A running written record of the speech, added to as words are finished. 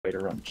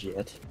Trader on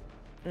Jet.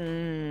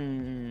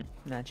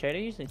 Nah, Trader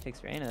usually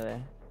takes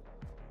Reyna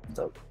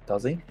there.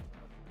 Does he?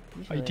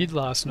 Oh, he did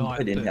last night.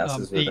 Played But,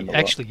 in-houses with him a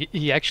lot.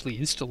 he actually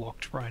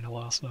insta-locked Reyna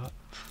last night.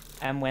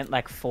 And went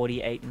like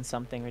 48 and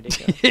something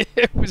ridiculous. Yeah,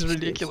 it was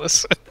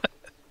ridiculous.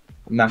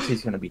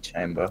 Maxi's gonna be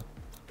Chamber.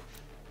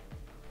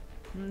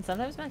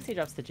 Sometimes Maxi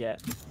drops the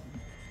Jet.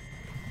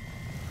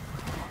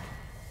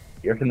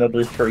 You reckon they'll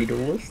do 3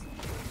 duelists?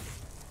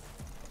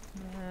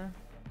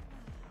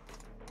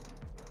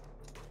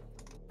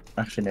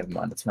 Actually, never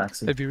mind. It's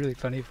Maxi. It'd be really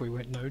funny if we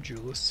went no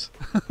duelists.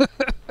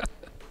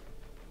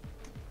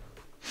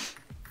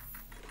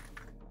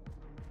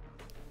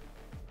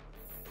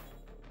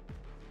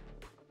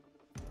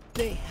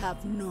 They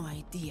have no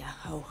idea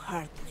how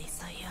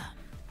heartless I am.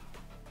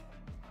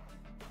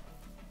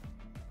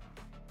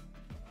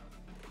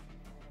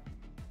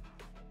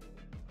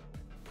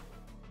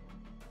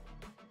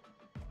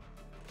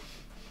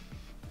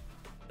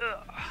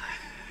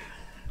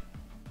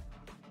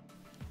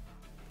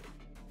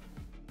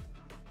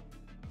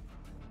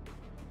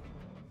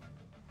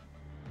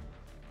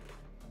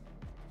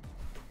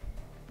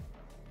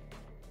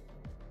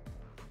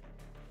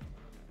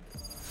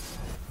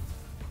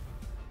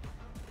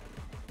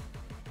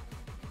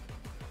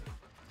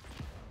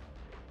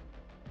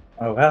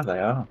 Oh, wow, they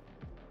are.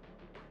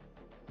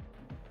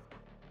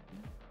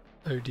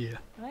 Oh dear.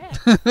 Oh, yeah.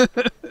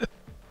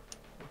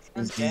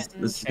 This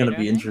is going to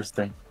be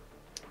interesting.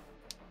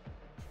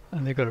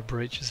 And they got a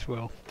breach as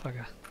well.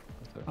 Bugger.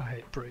 I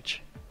hate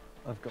breach.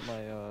 I've got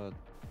my I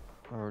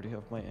already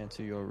have my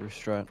anti-Yoru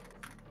strat.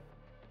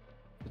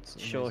 It's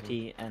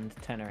Shorty and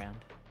turnaround.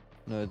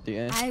 No, the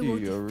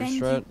anti-Yoru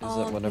strat is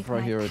that whenever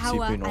I hear a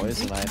TP noise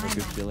and I have a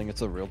good feeling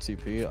it's a real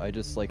TP, I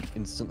just like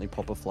instantly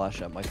pop a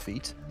flash at my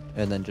feet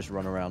and then just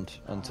run around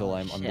until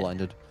I'm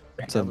unblinded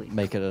to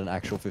make it an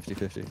actual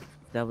 50-50.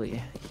 W.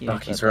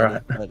 He's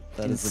right. That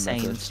is the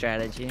Insane method.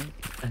 strategy.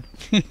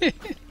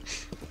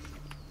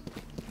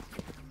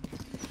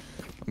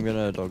 I'm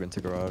gonna dog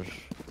into garage.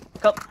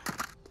 Go.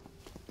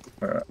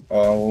 Alright,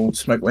 I'll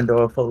smoke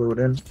window, I'll follow it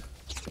in.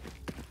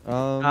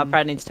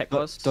 Brad needs tech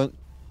close. Don't.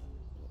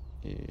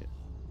 Yeah.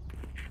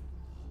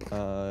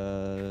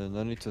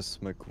 No need to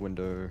smoke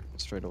window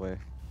straight away.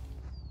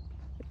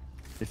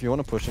 If you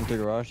want to push into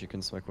garage, you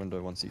can smoke window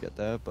once you get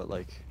there, but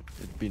like,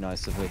 it'd be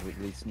nice if they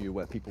at least knew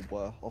where people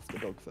were off the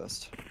dog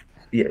first.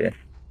 Yeah.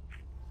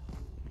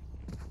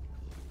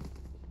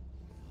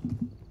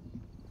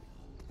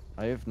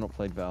 I have not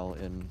played Val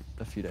in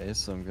a few days,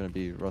 so I'm gonna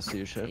be rusty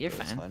as shit. You're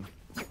but fine.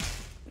 It's fine.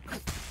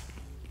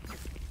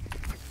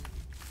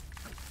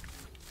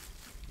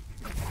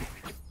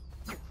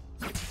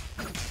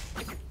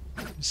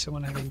 Is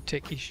someone having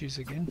tech issues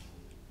again?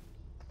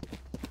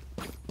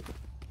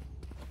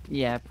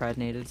 Yeah, Pride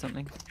needed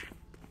something.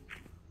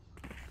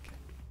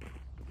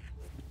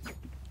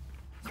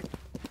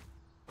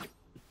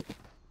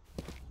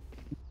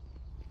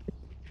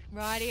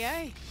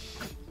 Rightio.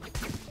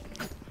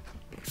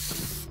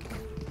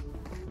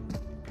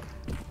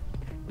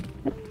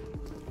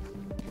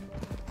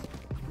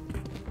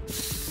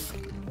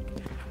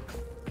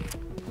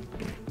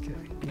 Okay,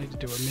 need to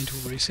do a mental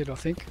reset, I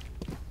think.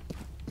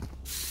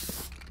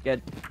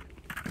 Good.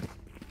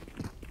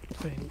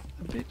 Been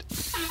a bit.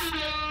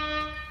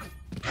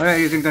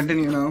 Alright, you can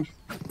continue now.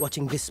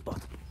 Watching this spot.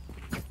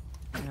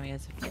 Now he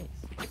has a face.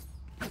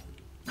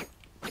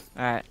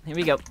 Alright, here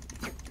we go.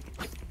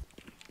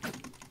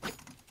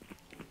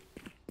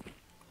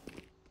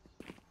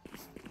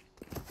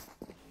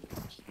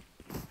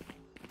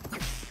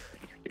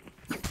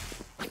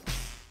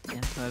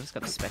 Yeah, so I've just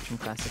got the Spectrum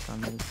Classic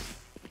on this.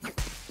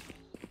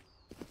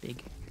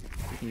 Big.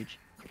 Huge.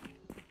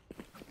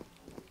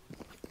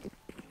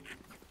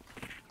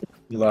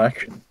 You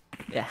like?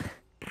 Yeah.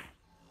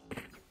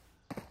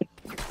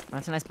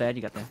 That's a nice bird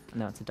you got there.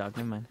 No, it's a dog,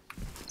 never mind.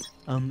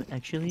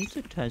 Actually, it's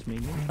a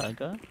Tasmanian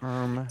tiger.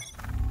 Time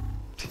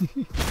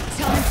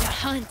to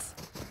hunt.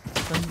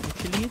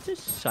 Actually, it's a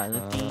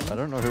silent I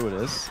don't know who it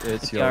is.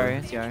 It's Yara,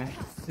 Yoru. it's Yara.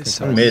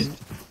 There's I'm mid. Oh.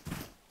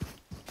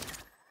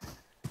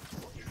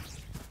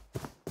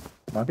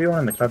 Might be one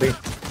in the cubby.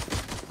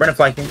 Brennan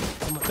flanking.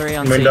 3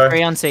 on Window. C,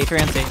 3 on C, 3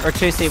 on C. Or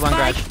 2 C, 1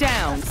 garage. Spike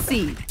down,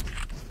 C.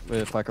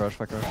 Wait, fight garage,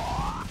 fight garage.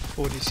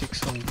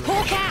 46 on the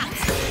Hawk out.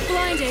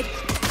 Blinded.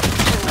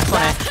 That's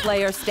one Last A.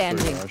 player Three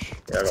standing. garage.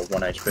 Yeah, I got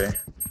 1 HP.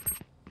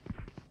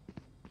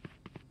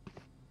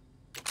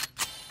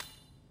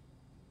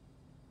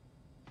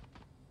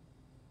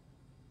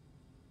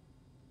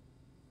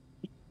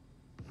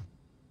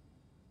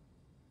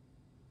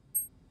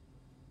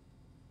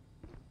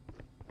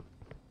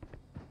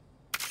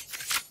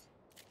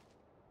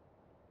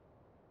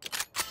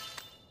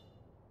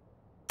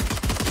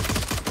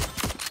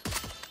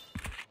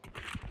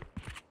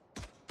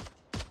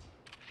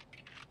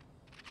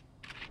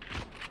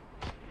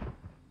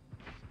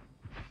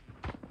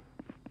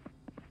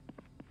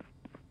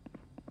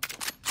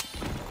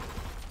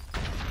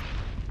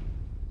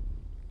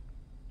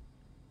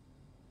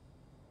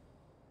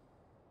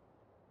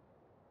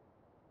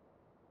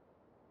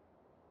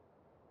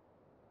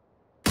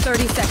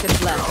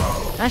 Seconds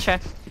left. Nice try.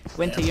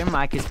 Winter, your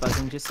mic is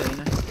buzzing, just so you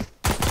know.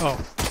 Oh,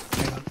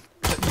 hang on.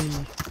 Let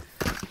me...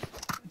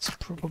 It's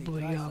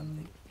probably,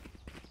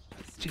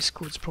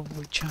 Discord's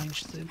probably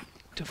changed the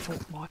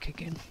default mic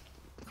again.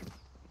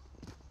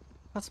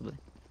 Possibly.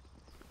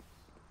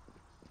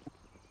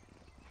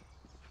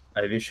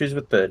 I have issues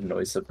with the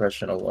noise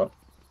suppression a lot.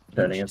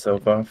 Turning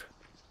itself off.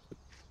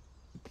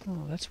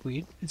 Oh, that's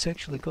weird. It's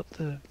actually got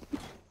the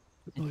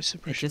noise It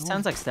suppression just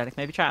sounds like static.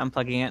 Maybe try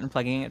unplugging it and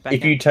plugging it back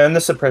If in. you turn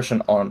the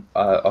suppression on,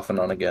 off and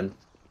on again.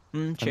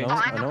 True.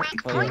 I know.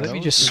 Let me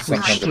just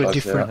Sometimes switch it to a bugs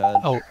different...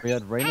 out. Oh, We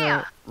had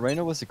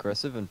Reyna was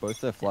aggressive and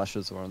both their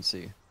flashes were on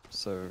C.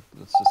 So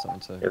that's just something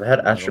to... Yeah, they had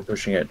highlight Asher on.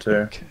 pushing it too.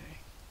 okay.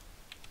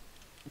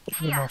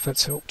 I don't know if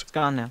that's helped. It's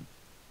gone now.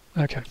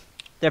 Okay.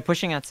 They're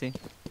pushing at C.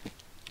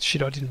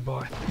 Shit, I didn't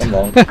buy. I'm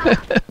long.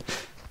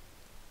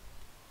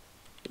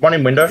 One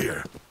in window.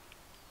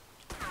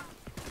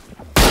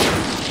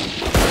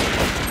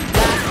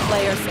 Last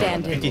player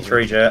standing.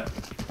 53 jet.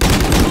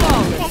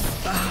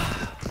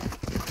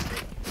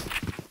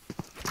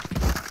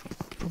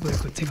 Probably a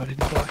good thing I didn't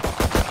buy.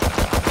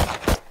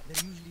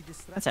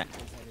 That's it.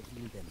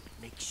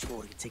 Make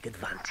sure you take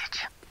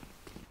advantage.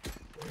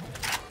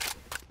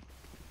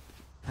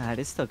 It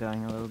is still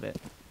going a little bit.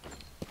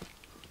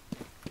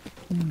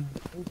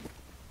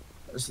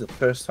 This is the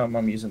first time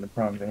I'm using the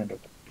Prime Vandal.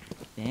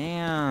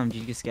 Damn, did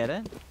you just get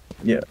it?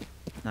 Yeah,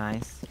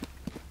 Nice.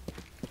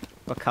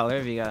 What color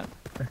have you got?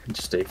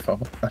 just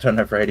default. I don't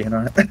have Radiant.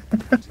 Remember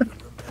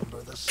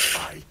the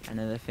spike. I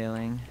know the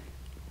feeling.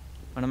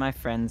 One of my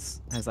friends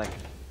has like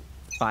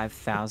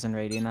 5,000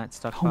 Radiant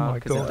stockpile my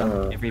because they've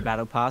God. done every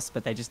battle pass,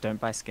 but they just don't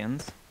buy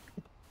skins.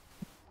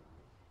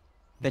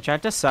 They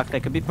tried to suck. They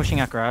could be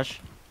pushing out garage.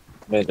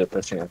 Made the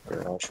pushing up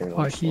garage.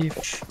 I hear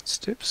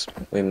steps.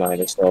 We might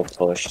as well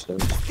push them.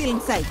 Still in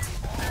sight.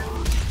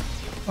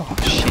 Oh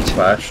shit.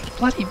 Flashed.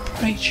 Bloody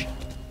breach.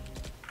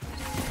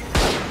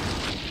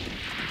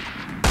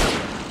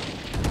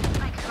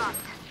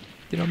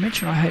 Did I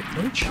mention I hate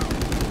breach?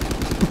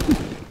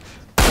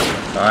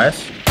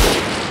 Nice.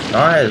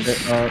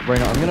 Nice.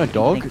 Reyna, I'm gonna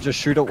dog. Just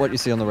shoot at what you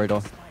see on the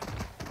radar.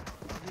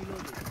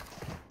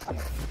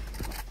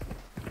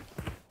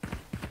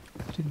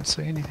 Didn't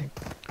see anything.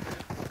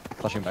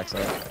 Flashing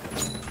backside.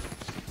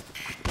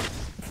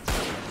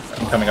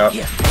 I'm coming up.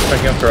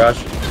 Taking up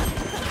garage.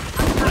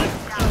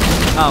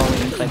 Oh, we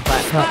didn't play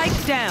flat.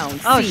 Spike down.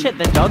 Oh C. shit,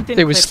 the dog didn't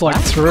There was play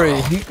like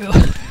flat?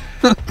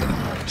 3.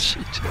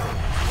 Shit.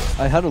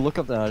 I had a look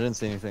up there. I didn't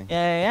see anything.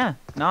 Yeah.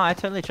 No, I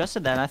totally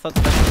trusted that. I thought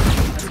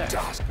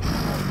that's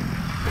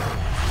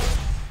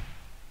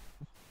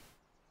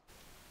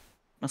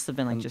Must have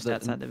been like just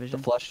outside the vision.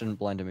 The flash didn't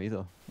blind him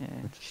either. Yeah.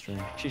 Which is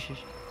strange. Shush.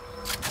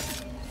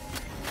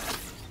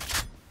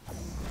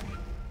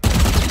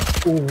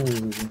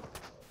 Ooh.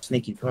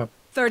 Sneaky cop.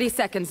 30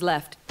 seconds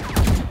left.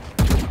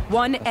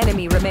 One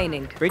enemy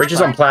remaining. Bridge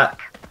is on plat.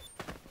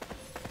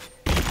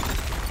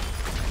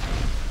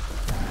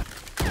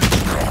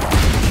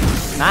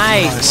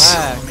 Nice.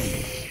 Wow.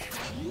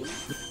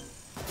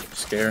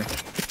 Scary.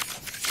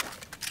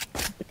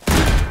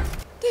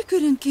 They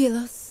couldn't kill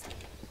us.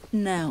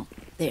 Now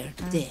they're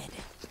dead.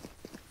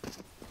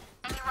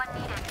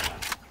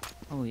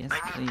 Oh yes,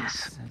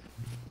 please.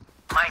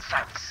 My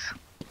thanks.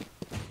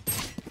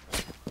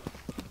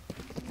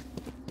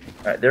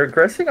 Alright, they're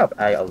aggressing up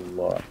A a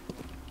lot.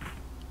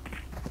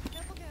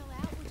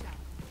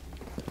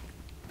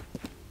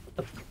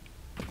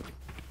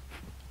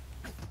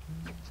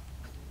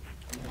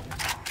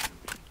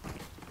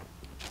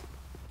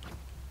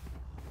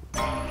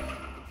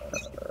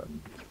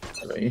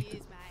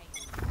 Really?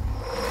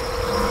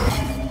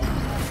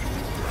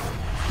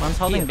 One's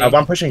holding B.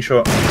 One pushing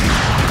short. No.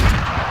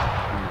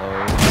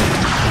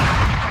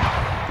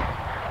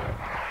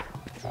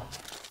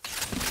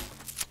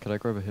 Could I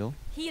grab a hill?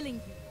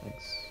 Healing.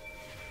 Thanks.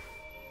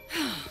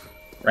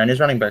 Randy's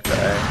running back to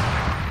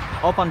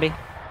A. Up on B.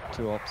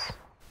 2 ops.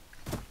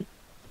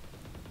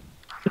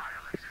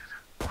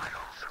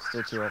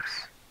 Still 2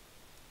 ops.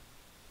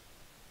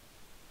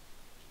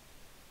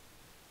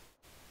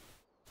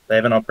 They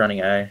have an op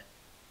running A.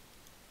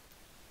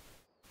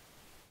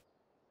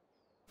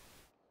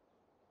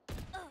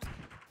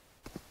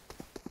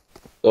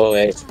 Go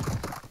away.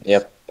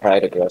 Yep,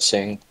 pride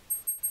aggressing.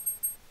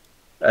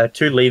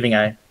 2 leaving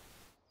A.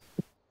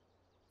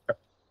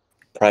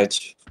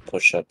 Pride's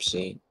push up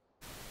C.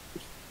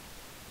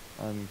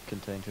 I'm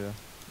contained here.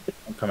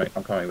 I'm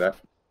coming back.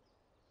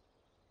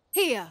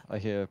 Here. I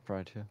hear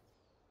Pride here.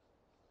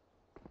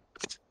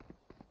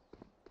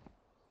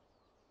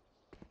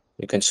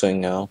 You can swing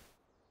now.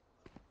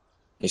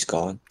 He's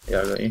gone.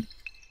 Yeah, I got you.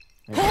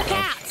 Hawk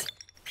out.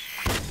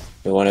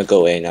 We want to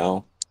go A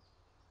now.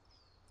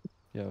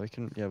 Yeah, we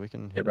can. Yeah, we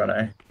can. Hit run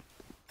A.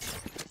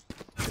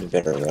 You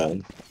better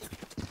run.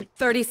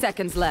 30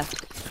 seconds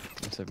left.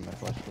 I'm saving my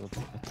flash for the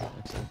next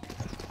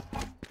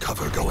time.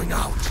 Cover going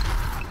out.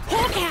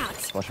 Hawk out.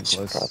 Flashing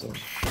close. Problem.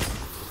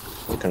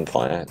 We can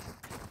plant.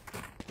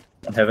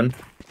 On heaven.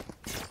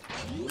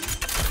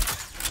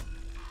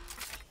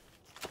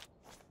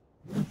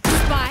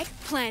 Spike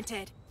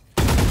planted.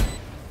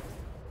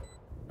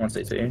 One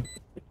CT.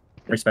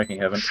 Respecting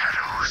heaven.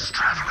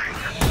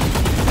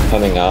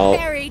 Coming out.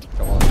 Buried.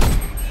 Come on.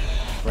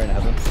 Reyna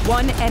heaven.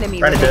 One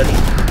enemy Reyna remaining.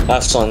 dead.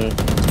 Last one.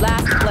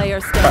 Last player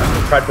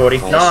standing. Pride 40.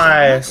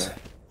 Nice.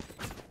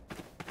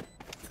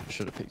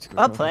 Should have picked.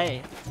 Well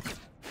played.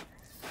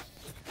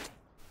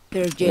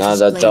 They're just Now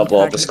that playing double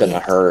hard up is to gonna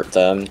get. hurt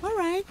them. All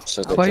right.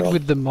 So good Played job.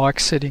 with the mic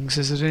settings.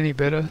 Is it any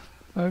better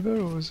over,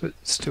 or is it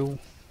still?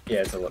 Yeah,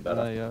 it's a lot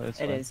better. Yeah, it's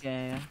It fine. is,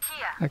 yeah.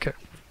 Okay.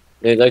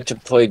 They like to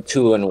play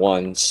 2 and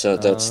 1, so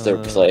that's their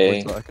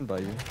play. Wait, I can buy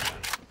you.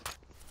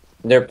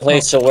 Their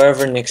play, so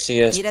wherever Nixie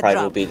is, Need a Pride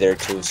will drop. be there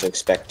too, so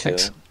expect 2.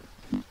 Thanks.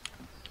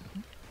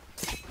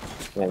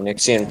 Yeah,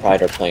 Nixie and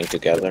Pride are playing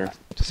together.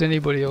 Does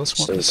anybody else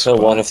want So to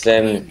kill one of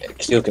them,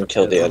 you can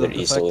kill the Yeah, other the fact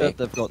easily. that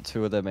they've got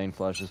 2 of their main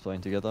flashes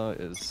playing together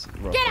is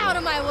rough. Get out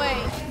of my way.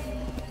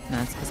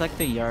 No, it's like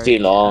the yard. See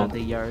long. The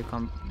yard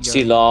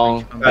See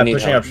long. I need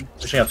Pushing help. up,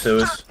 pushing up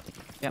sewers.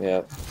 Yep.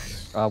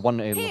 Yeah, 1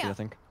 A lobby, I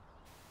think.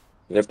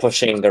 they're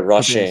pushing, they're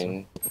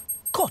rushing.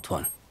 Caught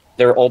one.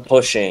 They're all One's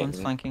pushing.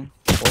 flanking.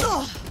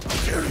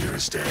 Carrier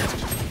is dead.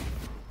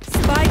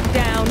 Spike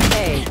down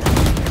A.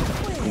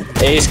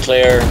 A is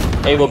clear.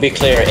 A will be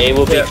clear. A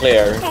will be Yeah.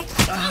 clear.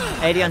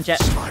 80 on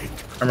jet.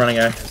 I'm running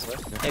A.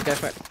 Yeah, go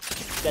for it.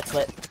 Jet's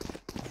lit.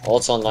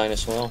 Ult's online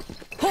as well.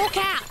 Hawk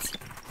out.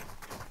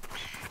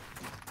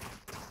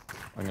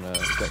 I'm gonna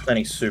get.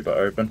 Standing super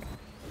open.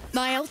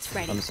 My ult's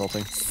ready. I'm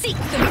assaulting. Seek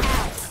them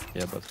out.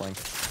 Yeah, both flank.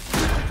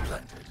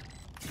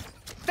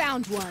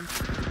 Found one.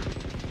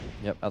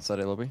 Yep, outside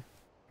A lobby.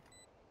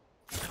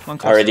 One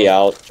cross. Already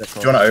out. Do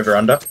you want to over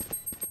under?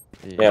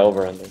 Yeah,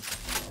 over under.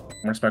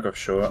 I'm gonna smoke off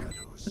short.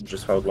 And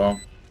just hold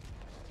long.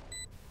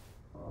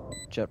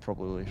 Jet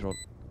probably short.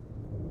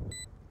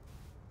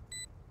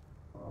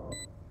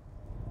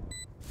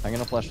 I'm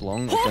gonna flash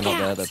long. If they're not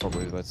there, they're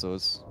probably both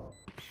swords.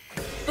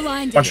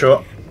 Blinded. One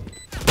short.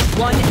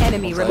 One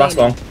enemy remaining. Last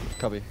long.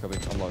 Copy,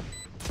 I'm low.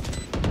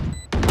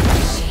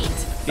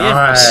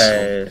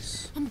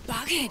 Nice. I'm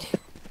bugged.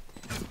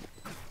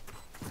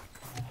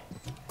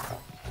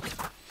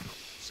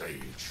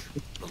 Sage,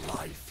 the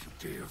life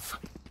you give.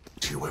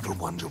 Do you ever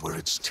wonder where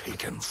it's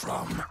taken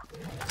from?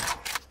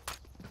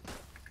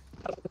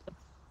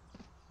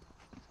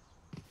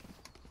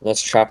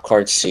 Let's trap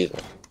card C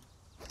them.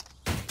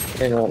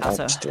 You know what, I'll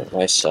Also- just do it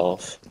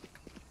myself.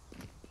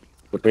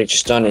 The breach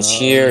stun is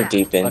here,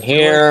 deep I in feel like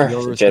here.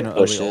 Yoru's Jet gonna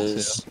early ult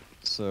pushes. here,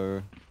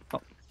 so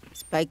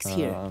Spike's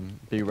here.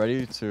 be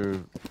ready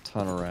to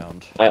turn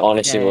around. I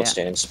honestly Yeah, will yeah.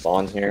 stay in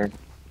spawn here.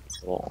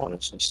 I will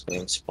honestly stay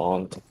in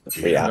spawn.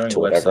 I'm React going to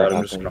left whatever side,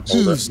 I'm just happens.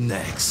 gonna hold Who's it.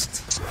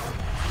 next?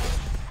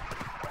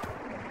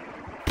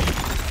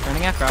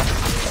 Turning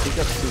across. He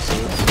got 2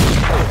 swords.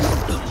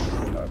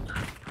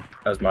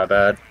 That was my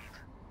bad.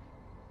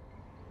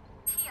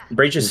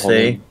 Breach is Hold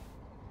C.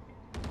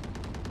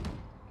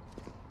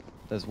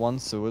 There's 1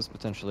 sewers,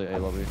 potentially A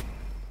lobby.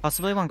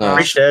 Possibly one No. cross.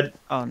 Breach dead.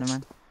 Oh, never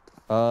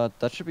mind.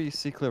 That should be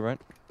C clear, right?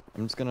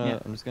 I'm just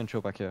gonna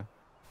chill back here.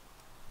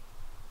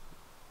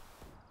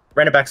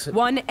 Reyna back.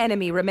 One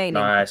enemy remaining.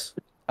 Nice.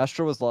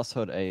 Astra was last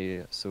heard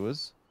A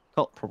sewers.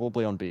 Cool.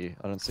 Probably on B.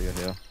 I don't see her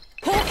here.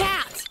 Hawk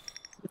out.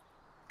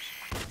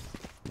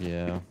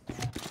 Yeah.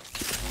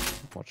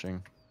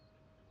 Watching.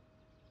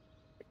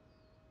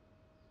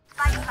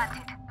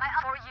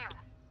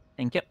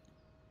 Thank you.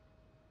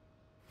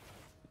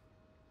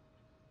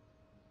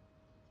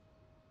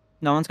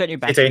 No one's got your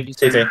back. CT.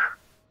 CT.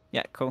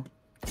 Yeah, cool.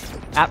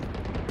 App.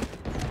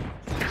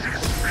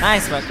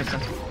 Nice work, Crystal.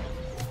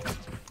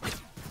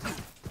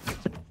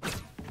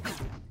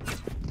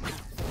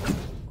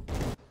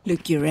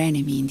 Look your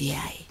enemy in the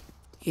eye.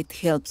 It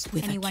helps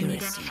with Anyone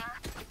need accuracy.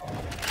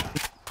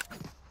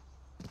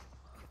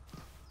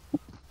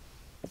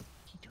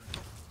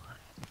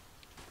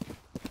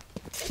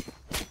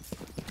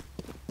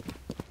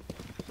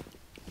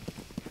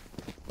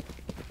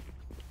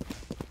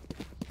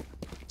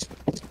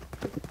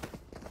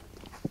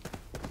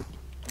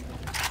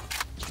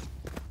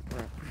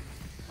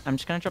 I'm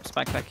just gonna drop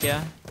Spike back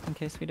here in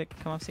case we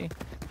come off C.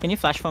 Can you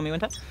flash for me,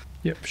 Winter?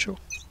 Yep, sure.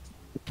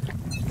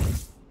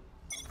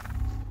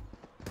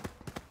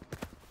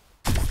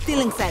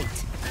 Still in sight.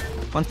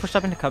 One's pushed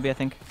up into Cubby, I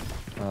think.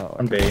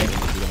 On B.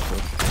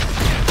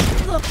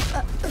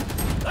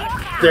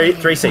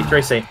 3C.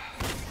 3C.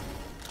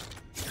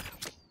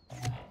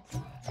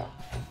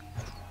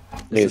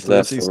 We've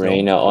left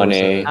Reyna on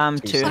A.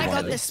 Two. I got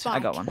at this least. spot. I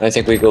got one. I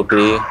think we go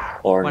B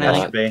or One A.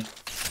 not. B.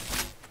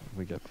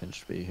 We get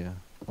pinched B here.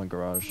 One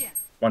garage.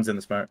 One's in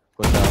the smoke.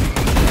 Push down.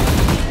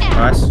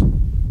 Nice.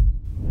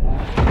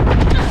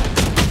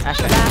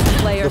 Astra. Last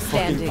player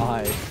standing.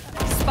 Eye.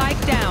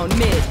 Spike down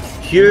mid.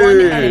 Huge.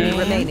 One enemy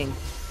remaining.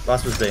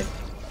 Last was B.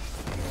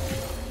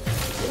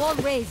 Wall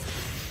raised.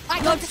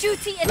 I got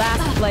duty.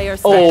 Last player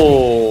standing.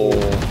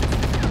 Oh,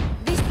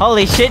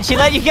 Holy shit, she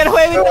let you get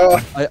away with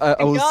it!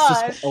 I was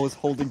God. I was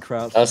holding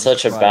crouch. that's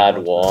such a Right, bad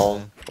right, wall.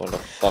 right. What the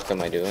fuck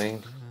am I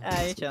doing?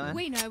 You're chilling.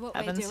 We know what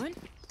Happens. we're doing.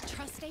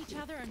 Trust each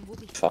other and we'll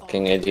be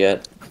Fucking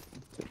idiot.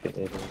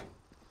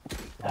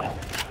 How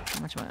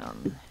much am I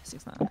on?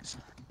 6-9.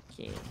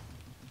 Okay.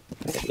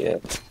 Yeah.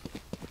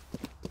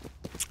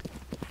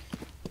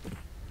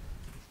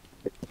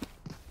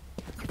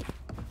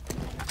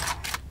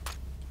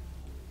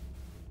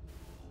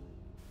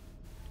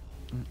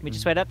 We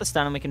just wait out the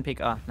stun and we can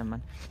peek. Oh, never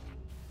mind.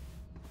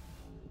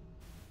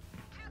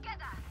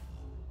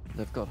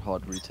 They've got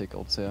hard retake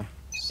ults here.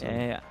 So.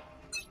 Yeah,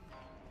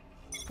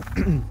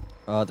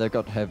 yeah. They've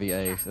got heavy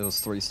A. It was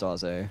 3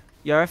 stars A.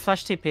 You're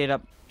flash TP'd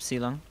up C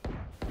long.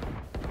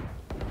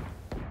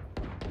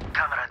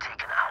 Camera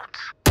taken out.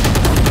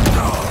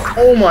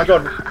 Oh my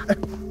god.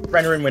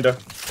 Reyna in window.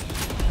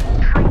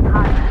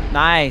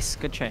 Nice,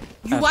 good trade.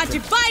 You want to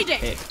fight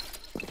it?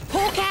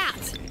 Poke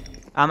out.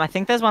 I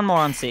think there's one more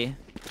on C.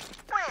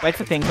 Wait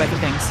for pings, wait for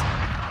pings.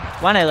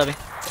 One A lobby.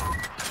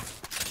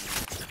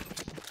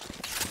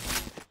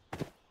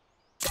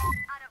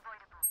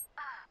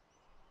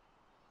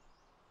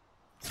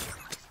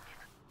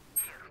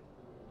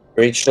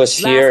 Reach was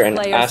here and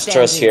player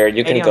Astra's standing. here.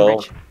 You can 80 on go.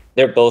 Reach.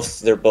 They're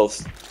both. You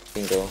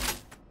can go.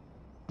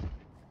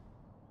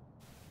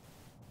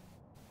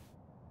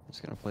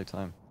 Just gonna play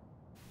time.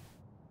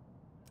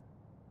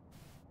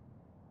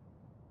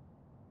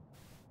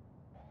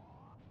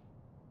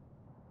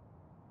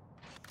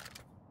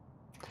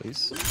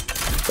 Please.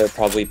 They're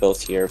probably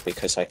both here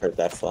because I heard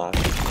that flash.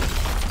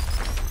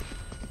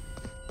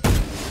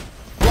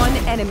 One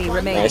enemy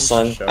remaining. Nice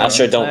one. Sure.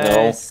 Astra don't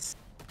know. Nice.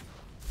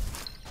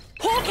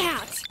 Poke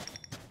out.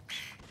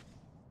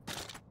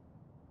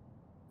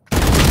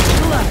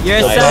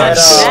 You're so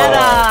Nice.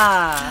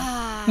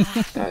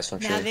 meta! Nice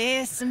one, Now sure.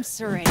 there's some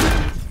serenity.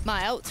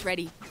 My ult's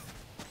ready.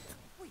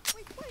 Wait.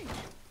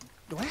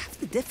 Do I have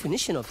the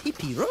definition of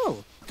hippie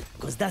wrong?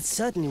 Because that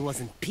certainly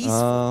wasn't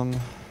peaceful.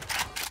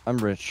 I'm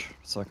rich,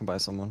 so I can buy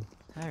someone.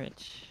 Hi,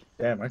 Rich.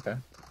 Damn, okay.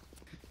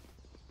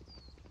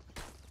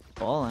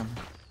 Ballin'.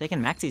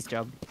 Taking Maxie's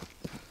job.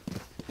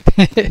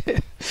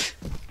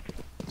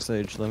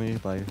 Sage, let me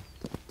buy.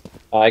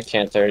 I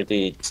can't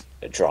already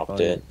dropped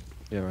buy it.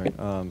 Yeah, right.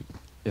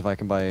 If I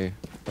can buy,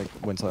 like,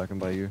 Winter, I can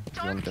buy you. If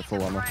you want to get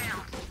full armor.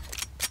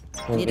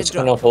 I'm Need a just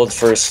gonna hold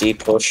for a C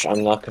push.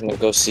 I'm not gonna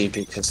go C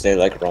because they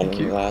like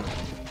running that.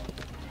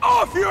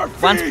 Off your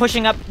feet! One's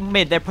pushing up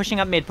mid. They're pushing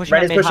up mid. Pushing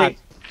Reyna's up mid hard.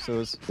 pushing. So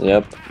is.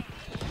 Yep.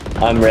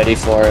 I'm ready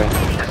for it.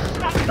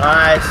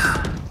 Nice.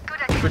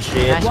 Good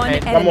shit. Nice One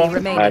trade. enemy more.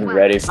 remaining. I'm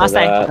ready for Last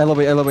time. that.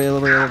 LB. I Enemy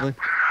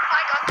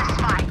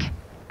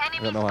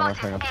got no ammo,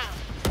 hang on.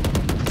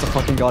 spotted It's a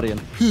fucking Guardian.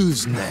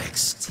 Who's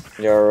next?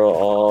 You're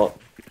all.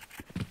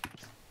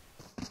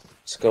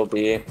 Let's go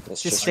B. Let's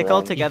Just just stick run.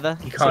 all together.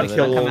 You so can't we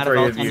kill don't come all out of 3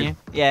 ult of on you.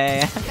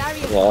 Yeah.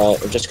 Yeah,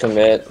 just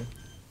commit.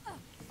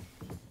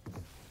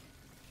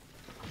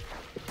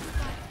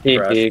 TP,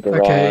 Okay,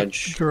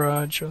 garage.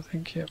 garage, I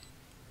think, yep.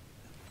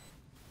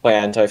 Play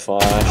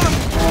anti-flash.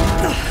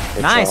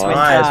 Good Nice,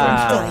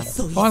 job.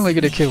 Winter. Finally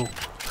get a kill.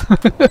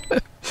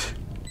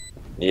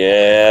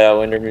 Yeah,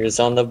 Wintermure's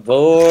on the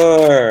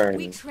board.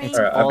 We train.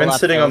 Alright, I've All been up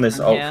sitting hill on this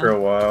from ult here. for a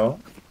while.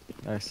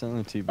 I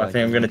accidentally teabagged. I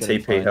think I'm gonna getting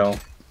TP fined. hill.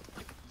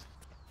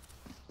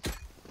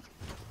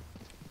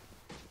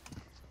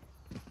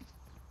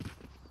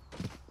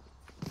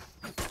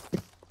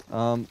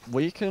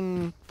 We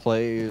can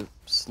play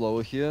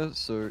slower here,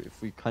 so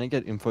if we kind of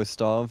get info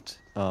starved,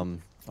 I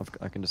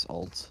can just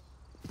ult.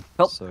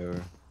 Help. So,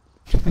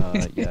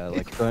 yeah,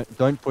 like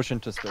don't push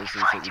into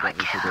spaces that you don't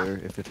need to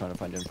do if you're trying to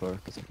find info,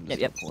 because I can just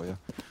Yep. do it for you.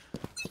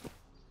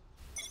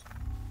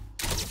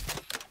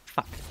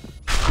 Fuck.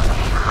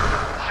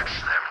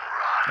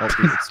 Oh,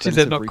 dude, Is expensive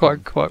that not recon.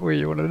 quite where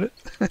you wanted it?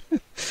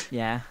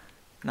 Yeah.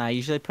 No, I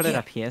usually put it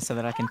up here so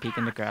that I can peek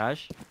in the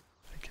garage.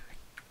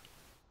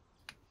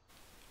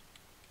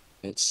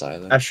 It's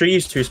silent. Astra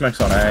used 2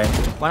 smokes on A.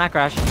 One at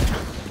garage.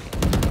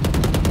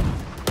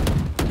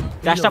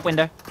 Dashed up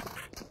window.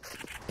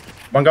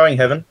 One going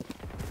heaven.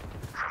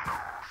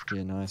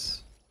 Yeah,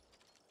 nice.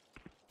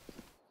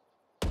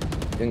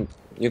 You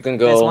can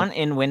go. There's one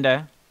in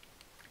window.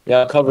 Yeah,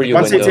 I'll cover you,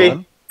 One window.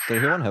 CT. Did you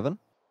hear one heaven?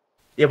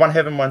 Yeah, one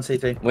heaven, one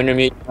CT.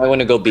 Wintermute, I want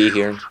to go B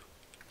here. I'm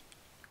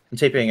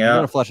TPing I'm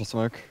gonna out. flash a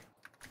smoke.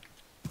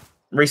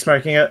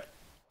 Re-smoking it.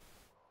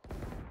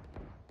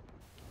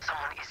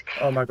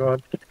 Oh my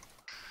god. I'm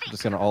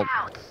just gonna ult.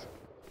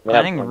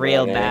 Planning Yep,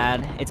 real okay.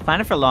 bad. It's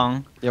planning for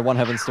long. Yeah, one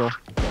heaven still.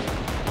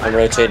 I'm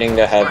rotating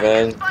to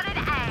heaven.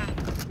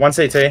 One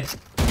CT.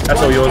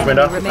 That's all yours,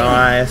 window. remaining.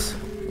 Nice.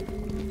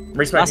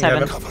 Re-smoking Last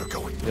heaven. heaven. Cover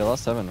going. Yeah,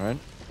 last heaven, right?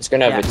 It's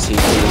gonna have a TP.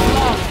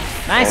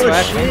 Nice Oh,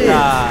 work, shit.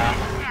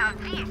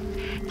 Winter.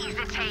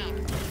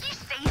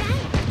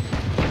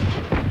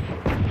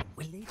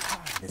 Will they try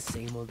the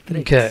same old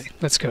tricks? Okay,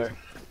 let's go.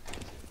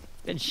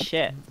 Good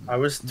shit. I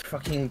was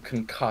fucking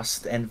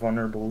concussed and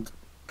vulnerable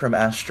from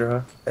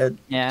Astra, and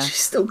Yeah. she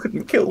still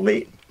couldn't kill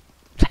me.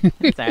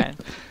 It's alright.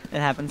 It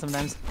happens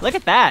sometimes. Look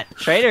at that!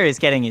 Trader is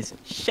getting his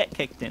shit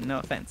kicked in, no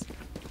offense.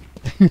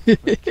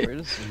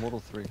 Raiders Immortal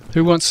 3.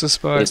 Who wants to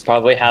spy? He's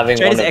probably having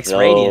Trader's one of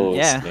X-Radiant, those.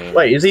 yeah. man.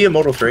 Wait, is he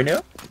Immortal 3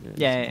 now?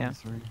 Yeah. Immortal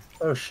 3.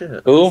 Oh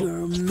shit. Who?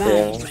 You're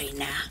mad, Yeah.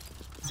 Reyna.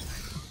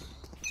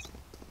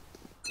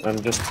 I'm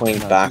just pulling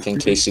back in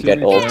case you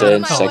get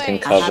ulted, so I can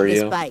cover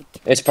you.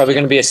 It's probably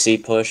gonna be a C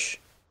push.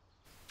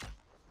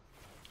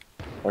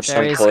 Or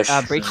some push.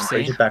 Breach C.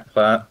 Breach back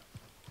flat.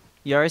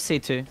 You're a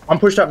C2. I'm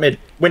pushed up mid.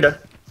 Window.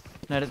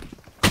 Noted.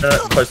 No,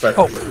 close left.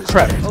 Oh,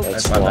 crap.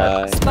 That's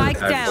why. Spike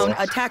down,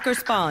 attacker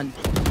spawn.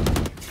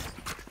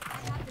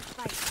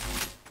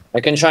 I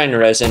can try and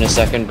res in a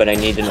second, but I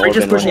need an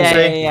organ.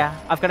 Yeah.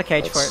 I've got a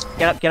cage for it.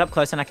 Get up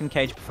close and I can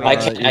cage before you.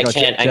 I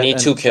can't. I need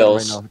 2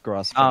 kills.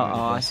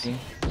 I see.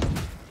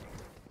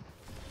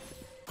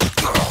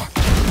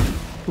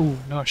 Ooh,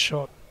 nice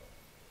shot.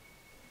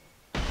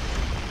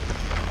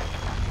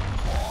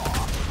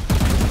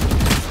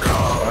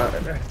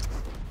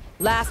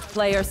 Last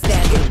player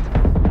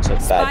standing. It's a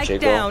bad Spike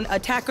jiggle. down,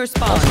 attacker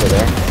spawn.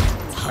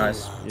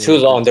 Nice. Too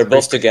long. They're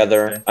both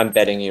together. I'm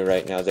betting you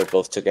right now. They're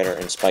both together,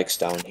 and Spike's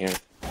down here.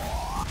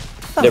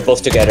 They're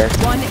both together.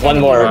 One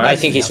more. I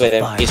think he's with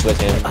him. He's with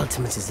him.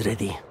 Ultimate is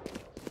ready.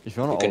 If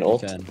you want can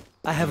ult.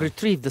 I have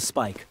retrieved the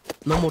spike.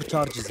 No more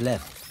charges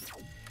left.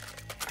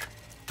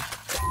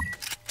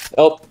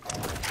 Oh.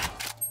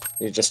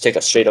 You just take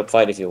a straight up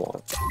fight if you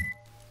want.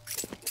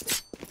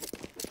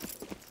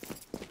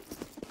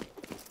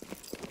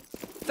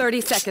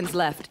 $30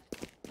 left.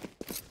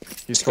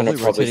 He's gonna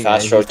probably rotating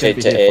fast A. He's gonna rotate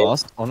be to here A.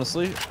 Fast,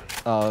 honestly,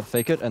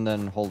 fake it and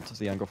then hold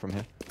the angle from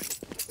here.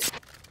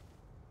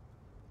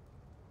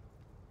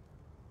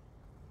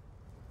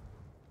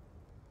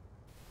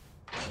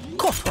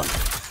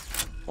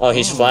 Oh,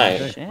 he's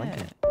flying.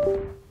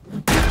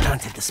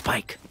 Planted the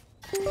spike.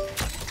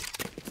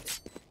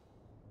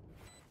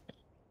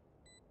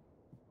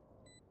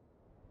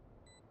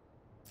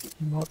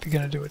 You might be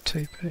going to do a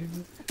TP.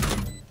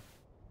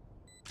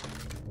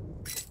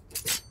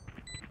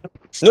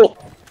 No.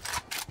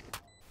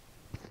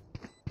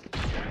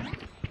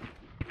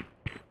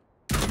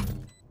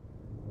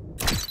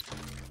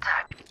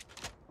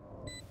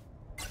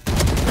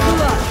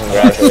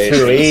 Congratulations.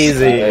 Too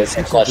easy. It's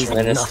a clutch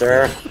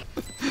minister.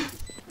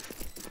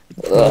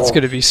 That's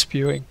going to be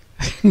spewing.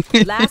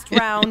 Last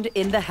round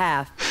in the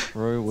half.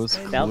 Bro was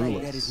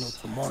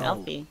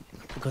Selfie.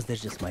 Because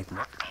there's just might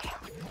not.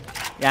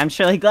 Yeah, I'm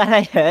surely glad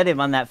I heard him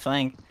on that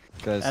flank.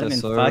 Guys, That'd they're have been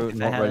so fucked if I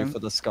not had ready him. for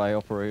the sky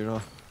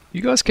operator.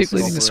 You guys keep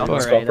leading the spike.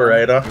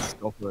 Operator.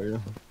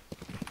 Operator.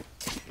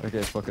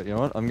 Okay, fuck it. You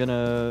know what? I'm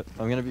gonna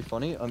be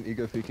funny. I'm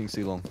ego peeking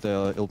C-long.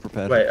 They're ill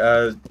prepared. Wait,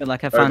 But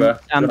like, I found over.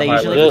 they Go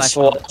usually high. Just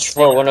watch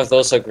for one of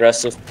those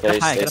aggressive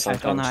plays high, they get up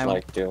high, go on the sometimes highway.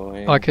 like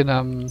doing. I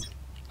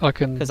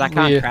can. because I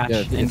can't crash Yeah,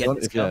 and if get you're,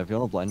 this if you're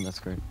on a blind, that's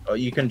great. Oh,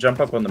 you can jump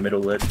up on the middle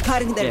lid.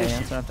 Cutting their Yeah,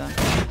 vision. that's what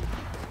I've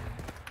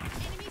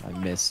done. I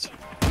missed.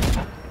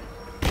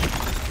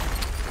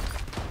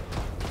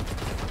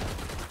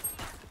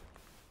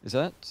 Is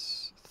that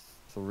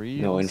 3?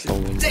 No or info.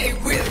 6? They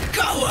will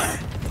cower!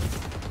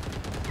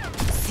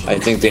 I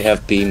think they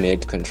have B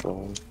mid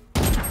control.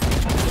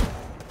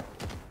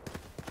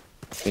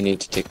 We need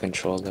to take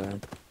control there.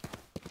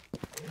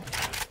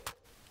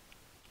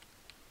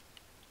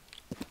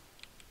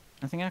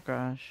 Nothing at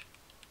garage.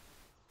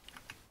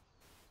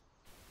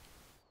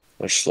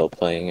 We're slow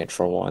playing it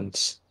for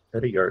once.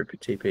 30 yard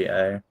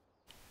TPA.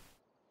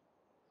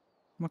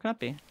 What can that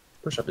be?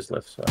 Push up his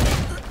left side.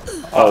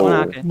 Oh,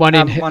 okay. One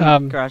in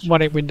garage.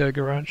 one in window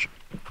garage.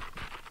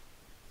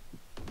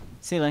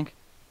 C-Link.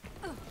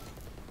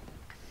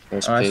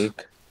 there's Nice.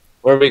 peak.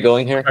 Where are we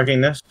going here?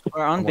 Hugging this.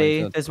 We're on Come on,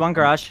 B. good. There's one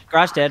garage.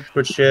 Garage dead.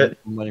 Good shit.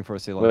 I'm waiting for a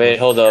C-long. Wait,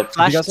 hold up.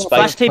 Flash, guys wanna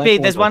flash fight? TP.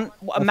 Flank There's window.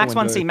 one. Max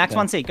Flank 1C. window, Max yeah.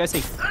 1C. Go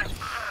C.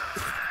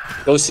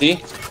 Go see.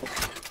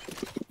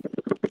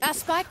 That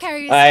spike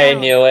carrier is I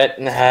down. knew it.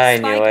 I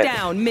knew Spike it.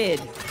 down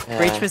mid.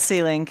 Breach with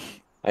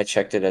C-Link. I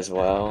checked it as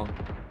well.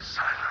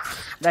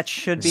 That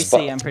should be Spi-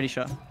 C. I'm pretty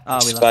sure. Oh,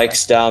 we lost.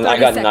 Spike's down. I 30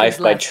 got seconds knifed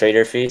by left.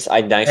 trader fees.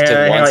 I knifed Hang on, him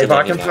hang on. once If and I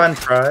then he can knifed. find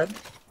Pride,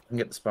 I can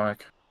get the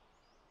spike.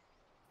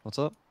 What's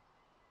up?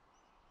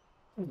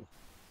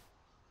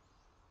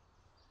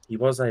 He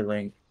was a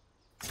link.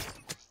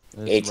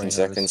 There's 18 Reyna,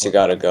 seconds, there's you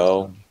gotta fucking-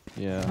 go.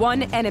 Yeah.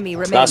 One enemy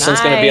remaining. Last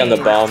one's gonna be on the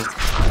bomb.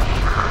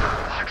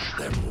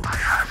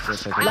 Go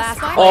take it. Last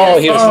Oh,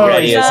 he was Oh,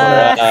 ready as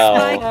yeah. well.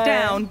 Spike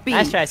down B.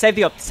 Nice try. Save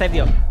the up. Save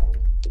the up.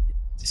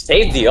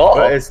 Save the Oh,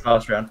 ult. it's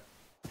last round.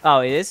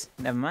 Oh, it is?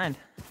 Never mind.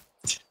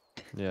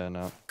 Yeah,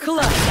 no.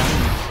 Clutch.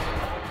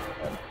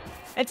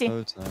 Empty.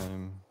 No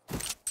time.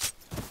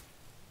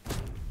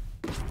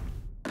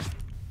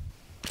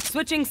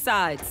 Switching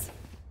sides.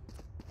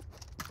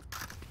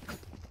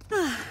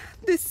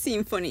 The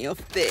symphony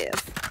of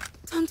death.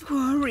 Don't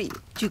worry,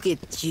 you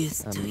get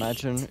used to it.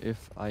 Imagine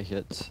if I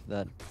hit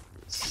that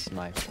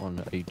snipe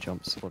on a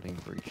jump spotting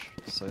breach.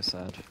 So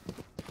sad.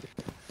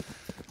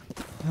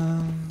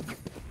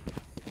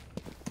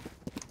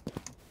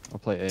 I'll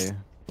play A.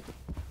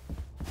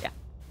 Yeah.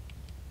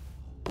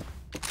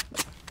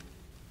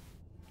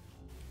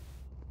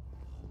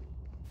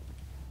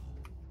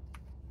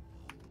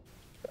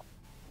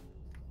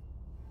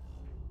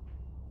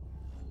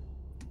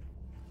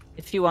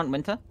 If you want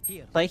Winter,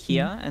 play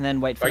here and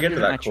then wait If for I them get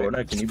to to hit that my trip.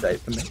 corner, can you bait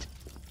for me?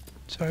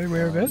 Sorry, You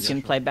whereabouts?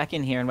 can play back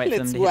in here and wait for them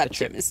Let's to hit the watch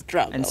trip him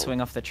struggle. and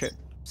swing off the trip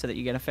so that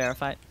you get a fairer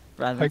fight.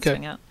 rather than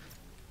swing out.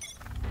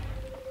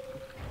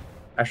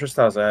 Asher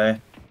Stars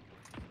A.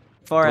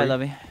 4 I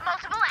love you.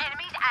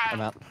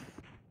 I'm out.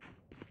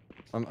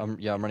 I'm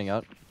running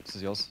out. This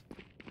is yours.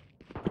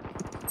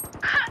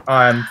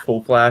 I'm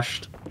full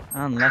flashed.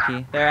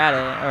 Unlucky. They're at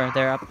A, or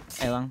they're up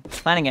A long.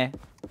 Planning A.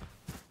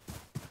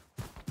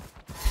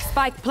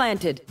 Spike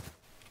planted.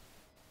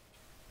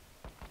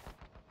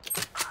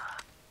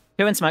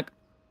 2 in smoke.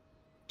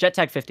 Jet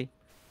tag 50.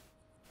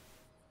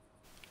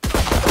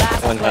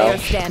 Last One player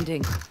health.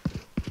 standing.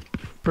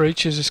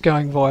 Breach is just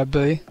going via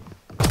B.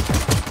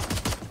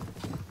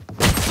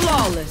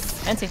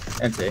 Flawless. NC.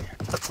 NC.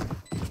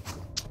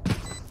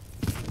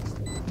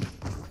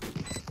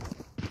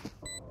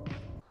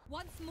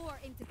 Once more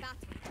into battle.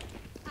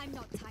 I'm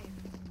not tired.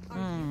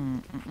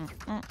 I'm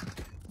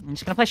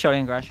just gonna play shorty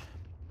in garage.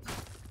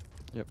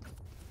 Yep.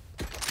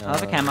 I'll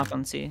have a cam up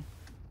on C.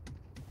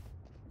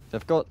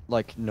 They've got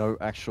like no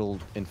actual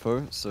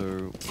info,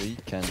 so we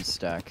can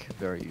stack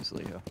very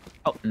easily here.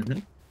 Oh.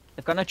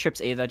 They've got no trips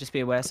either, just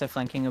be aware, so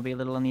flanking will be a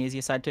little on the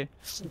easier side too.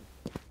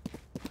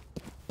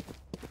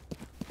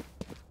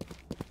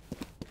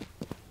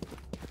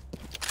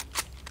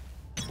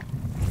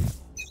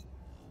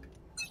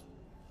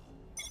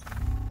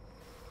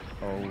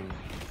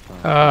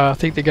 I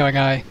think they're going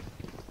A.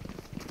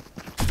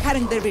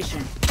 Cutting their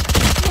vision.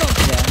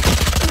 Yeah.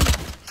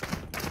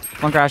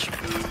 One garage.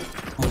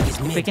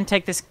 If we can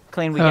take this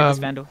clean, we get this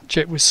vandal.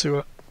 Jet with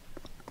sewer.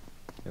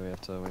 Yeah, we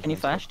have to wait Can you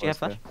for flash? Do you have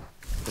flash?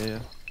 Yeah.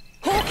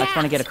 I just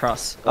want to get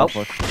across. Oh, Oh,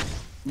 fuck.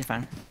 you're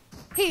fine.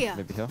 Here.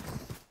 Maybe here.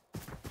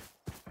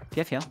 Do you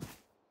have heal?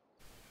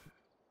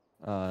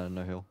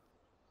 No heal.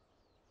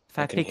 If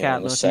I I can peek heal out,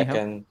 in a Lewis, can you help?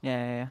 second.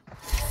 Yeah.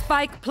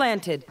 Spike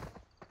planted.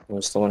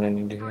 What's the one I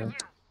need to heal?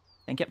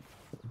 Thank you.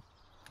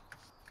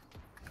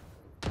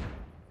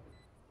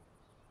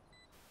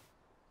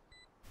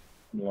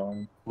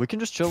 Long. We can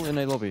just chill in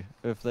a lobby.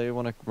 If they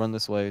want to run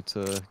this way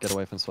to get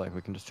away from Spike,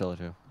 we can just chill it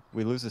here.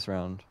 We lose this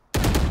round.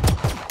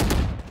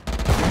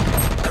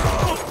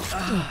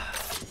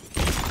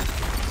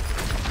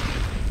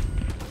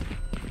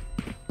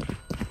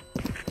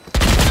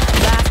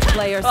 Last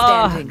player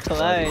standing.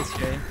 Close,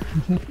 Jay.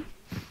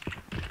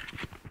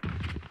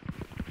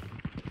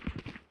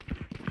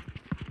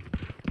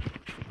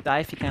 Die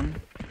if you can.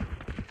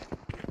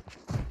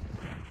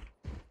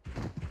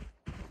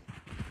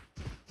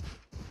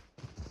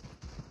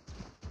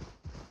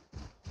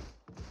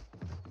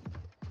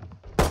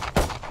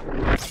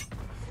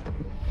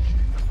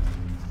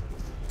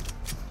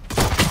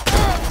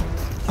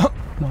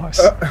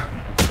 Nice.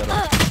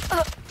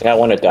 Yeah, I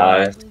want to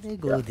die. They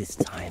go this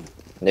time.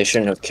 They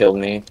shouldn't have killed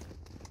me.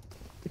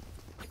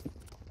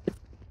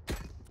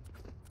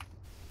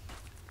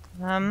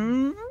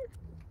 I'm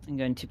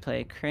going to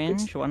play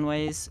cringe one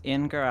ways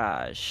in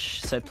garage.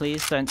 So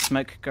please don't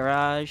smoke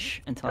garage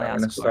until I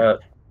ask for it.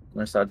 I'm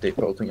gonna start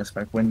defaulting a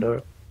smoke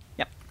window.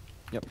 Yep.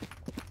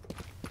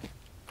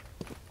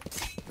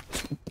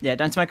 Yeah,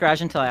 don't smoke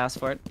garage until I ask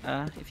for it.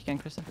 If you can,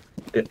 Krista.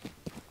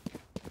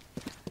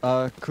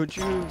 Could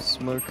you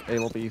smoke A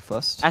lobby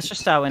first? Astra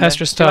Star window.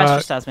 Astra Do Star.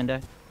 Astra Star's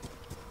window.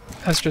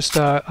 Astra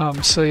Star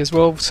C as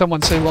well.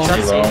 Someone C long. Shot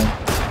C.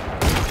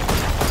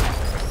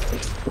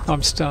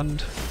 I'm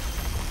stunned.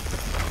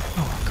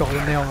 Oh god,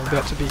 and now I'm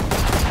about to be...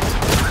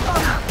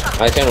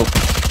 I can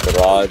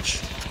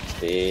garage.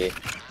 B.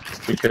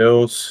 2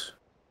 kills.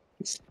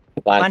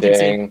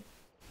 Planting.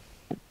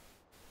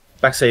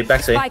 Back C,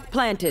 back C. Spike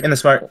planted. In the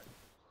smoke.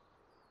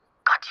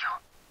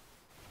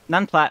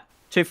 None plat.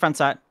 2 front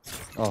side.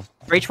 Oh.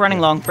 Breach running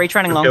long. Breach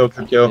running long. Good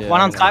kill. Yeah. One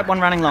on side, one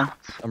running long.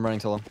 I'm running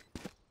too long.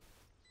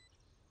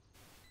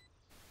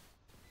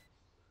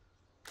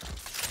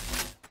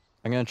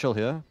 I'm gonna chill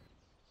here.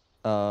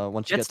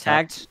 Once you Jet's get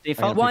tagged.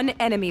 Default. One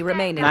enemy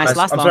remaining. Nice.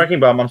 Last I'm bomb. striking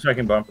bomb, I'm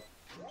striking bomb.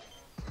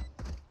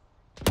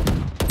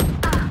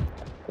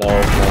 No,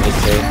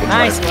 93. Good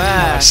Nice fight. work.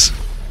 Nice.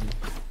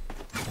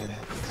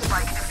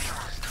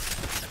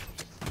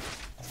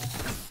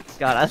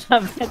 God, I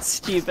love that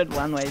stupid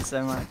one way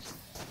so much.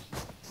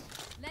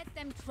 Let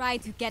them try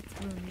to get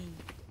through me.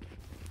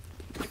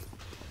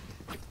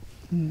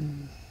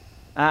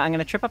 I'm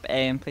gonna trip up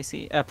A and play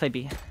C. Play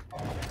B.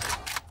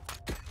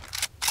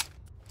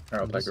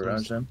 I'll play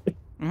garage then.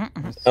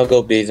 I'll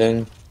go B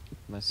then.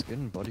 My skin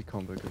and body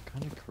combo go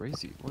kind of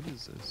crazy. What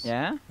is this?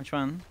 Yeah? Which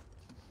one?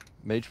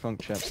 Mage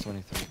Funk Chaps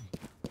 23.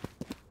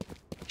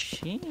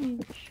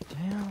 Sheesh.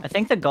 I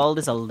think the gold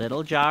is a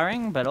little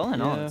jarring, but all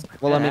in all, it's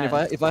Well, I mean,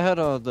 bad. if I had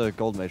the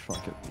gold Mage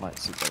Funk, it might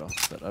suit better.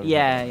 But I don't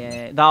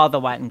Yeah. The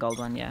white and gold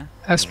one, yeah.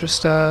 Astra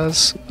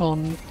Stars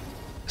on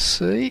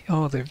C.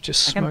 Oh, they've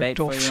just I can bait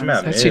smoked for off. you.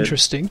 That's Mid.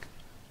 interesting.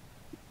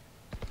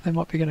 They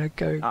might be going to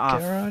go Ah,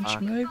 garage,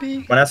 fuck.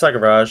 maybe? When I say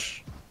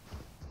garage,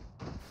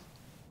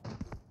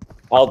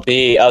 I'll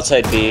B,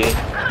 outside B.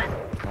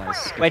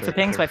 Nice. Wait for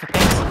pings, wait for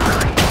pings.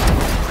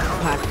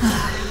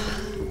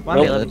 One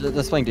Nope. billet.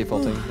 They're playing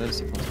defaulting. They're just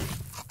defaulting.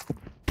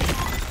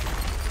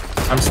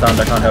 I'm stunned,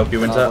 I can't help you,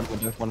 Winter.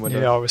 One window.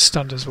 Yeah, I was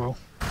stunned as well.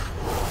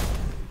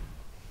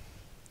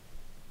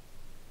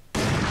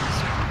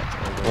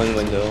 One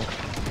window.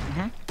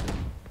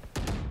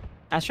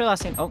 Astro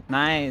last scene. Oh,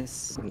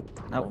 nice.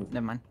 Oh,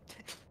 never mind.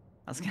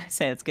 I was gonna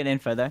say, let's get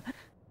info though.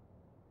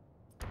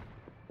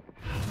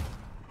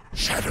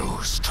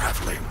 Shadows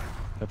traveling.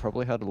 They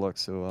probably had a look,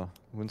 so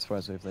wouldn't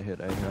surprise me if they hit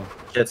A here.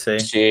 Jet C.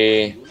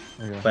 C.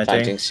 Okay.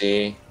 Planting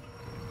C.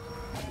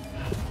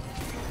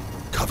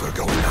 Cover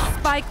going out.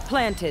 Spike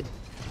planted.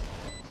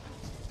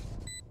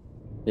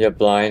 You're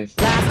blind.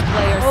 Last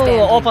player Oh,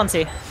 standing. AWP on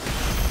C.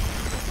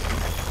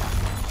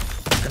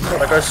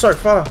 God, I go so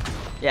far.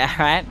 Yeah,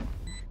 right?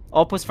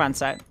 AWP was front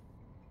side.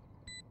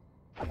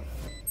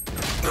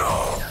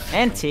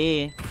 And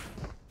T.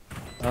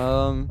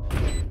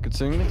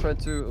 Considering they tried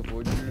to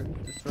avoid you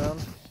this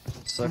round,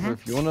 so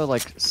if you wanna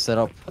like set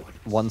up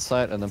one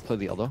side and then play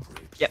the other.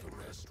 Yep.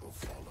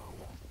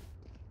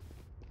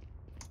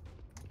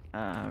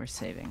 We're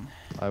saving.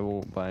 I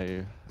will buy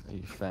a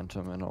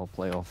Phantom and I'll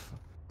play off.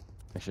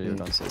 Actually, you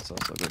don't see it, so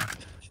it's all good.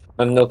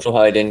 I'm no clue how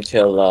I didn't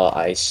kill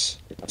Ice.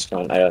 What's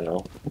going on? I don't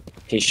know.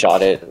 He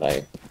shot it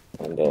like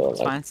on the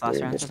It's fine, it's last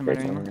round, doesn't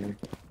matter anymore.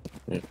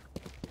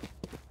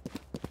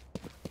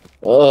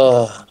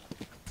 Ugh.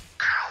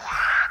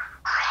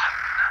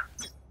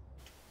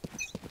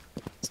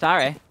 Star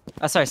A.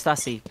 Oh, sorry, Star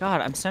C.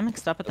 God, I'm so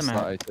mixed up at the It's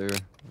moment. not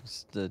A2.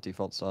 It's the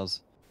default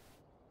stars.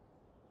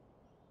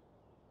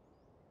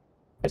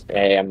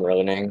 Hey, I'm I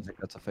ruining. think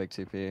that's a fake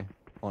TP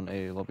on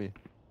A lobby.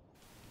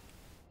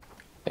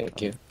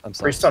 Thank you. I'm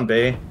sorry. Priest on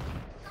B.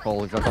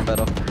 Cole, if I come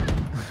better.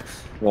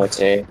 No, it's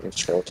A.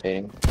 It's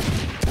rotating.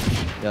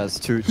 Yeah, it's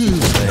two.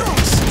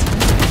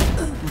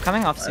 I'm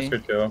coming off C.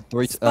 That's good kill.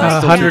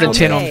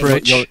 110 on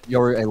bridge.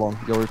 You're A long.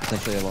 You're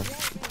potentially A long.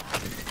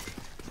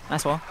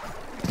 Nice wall.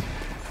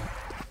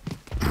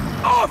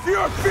 Off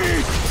your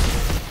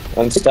feet!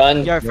 I'm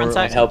stunned. You're front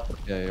side. Help.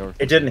 Yeah, you're.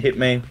 It didn't hit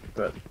me,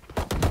 but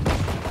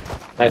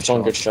Nice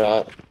one, good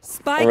shot.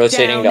 Spike I'm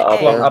rotating down the A.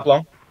 upper. up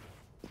long.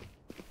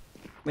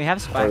 We have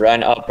I spike.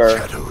 ran upper.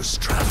 Shadows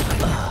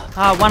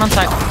traveling. One on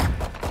site.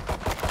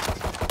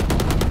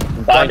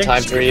 Blind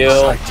time for you.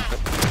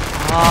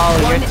 Oh,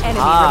 you're One enemy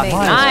tough. remaining.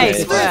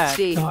 Nice. Nice.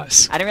 Work.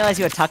 Nice. I didn't realize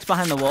you were tucked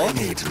behind the wall. I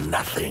need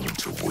nothing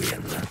to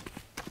win.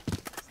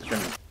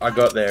 I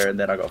got there and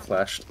then I got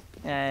flashed.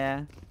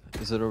 Yeah,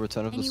 Is it a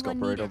return of the Anyone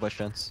Scoperator need it? by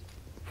chance?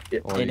 Yeah.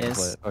 Or It you can is.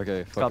 play it?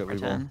 Okay, fuck Stop it, we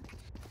will. return.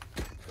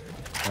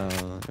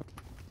 Yep.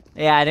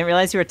 Yeah, I didn't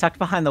realize you were tucked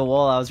behind the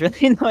wall. I was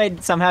really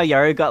annoyed. Somehow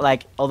Yoru got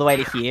like all the way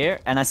to here,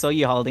 and I saw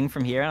you holding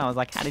from here, and I was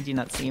like, how did you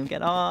not see him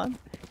get on?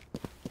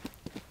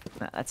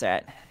 No, that's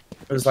alright.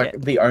 It was like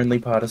the only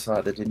part of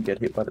side that didn't get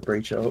hit by the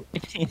breach ult.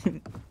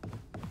 I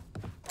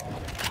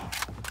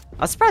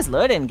was surprised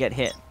Lure didn't get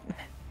hit.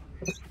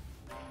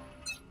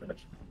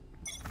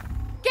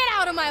 Get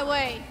out of my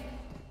way!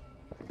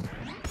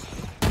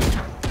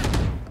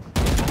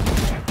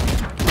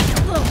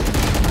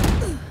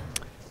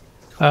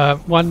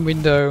 One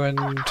window and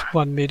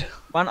one mid.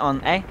 One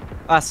on A.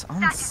 Us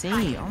on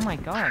C. Oh my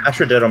god.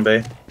 Astra dead on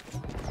B.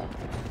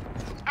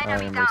 I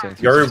am rotating.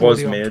 Yoru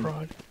was 40 on mid.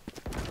 pride.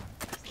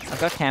 I've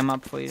got cam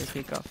up for you to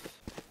pick off.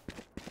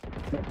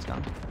 It's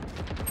gone.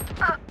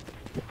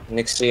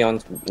 Nixie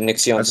on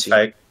That's C.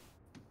 fake.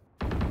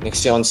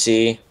 Nixie on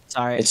C.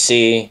 Sorry. It's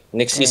C.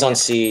 Nixie's Yeah. on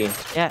C.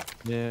 Yeah,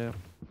 Yeah.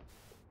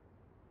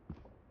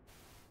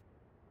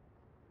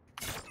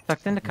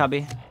 tucked into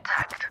cubby.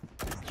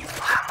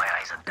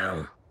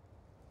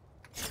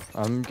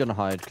 I'm gonna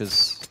hide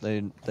because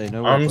they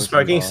know. I'm both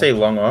smoking of them C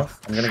long off.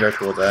 I'm gonna go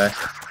towards A.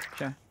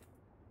 Sure.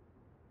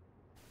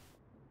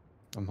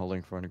 I'm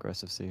holding for an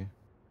aggressive C.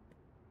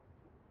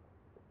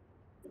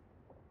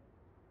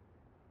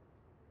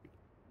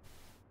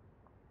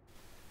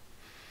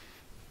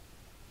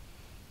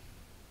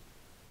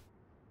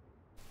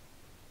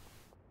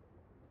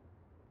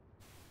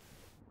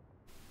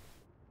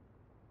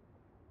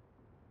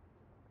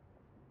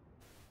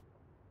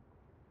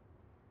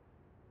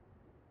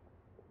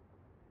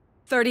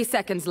 Thirty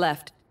seconds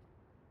left.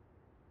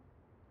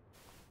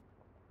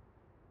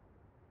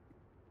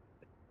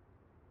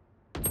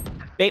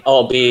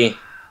 Oh, B.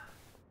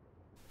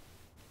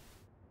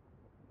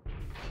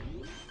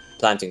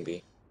 Planting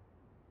B.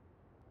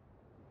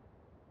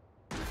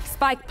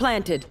 Spike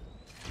planted.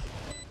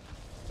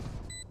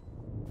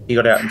 He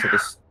got out into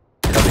this.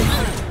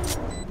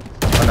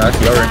 Oh no, it's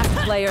Yoru.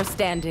 Last player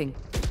standing.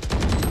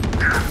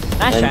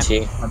 Nice try.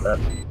 NT. Not bad.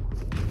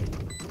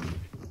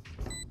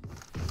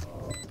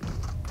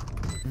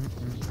 I'm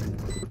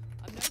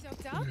no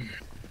doctor,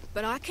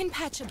 but I can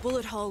patch a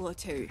bullet hole or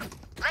two.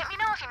 Let me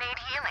know if you need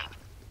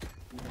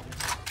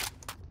healing.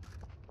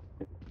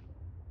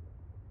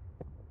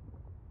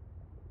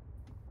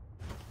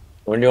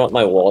 Where do you want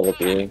my wall to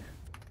be?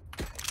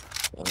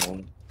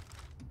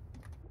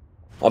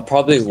 I'll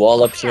probably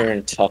wall up here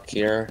and tuck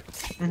here.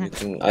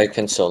 I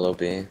can solo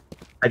B.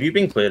 Have you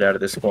been cleared out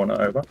of this corner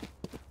over?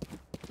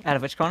 Out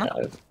of which corner?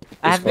 Yeah,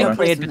 I have been corner.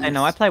 cleared, but they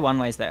know I play one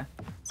ways there.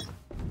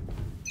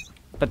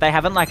 But they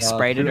haven't like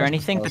sprayed it or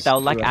anything, but they'll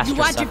like Astra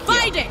Why'd you stuff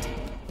find here. it?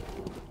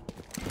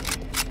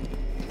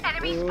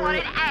 Enemy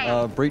spotted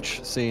A.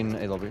 Breach seen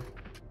A lobby.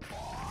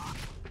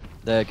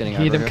 They're getting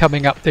Hear over them here.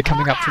 coming up. They're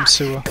coming up from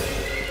sewer.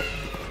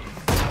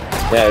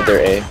 Yeah,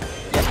 they're A.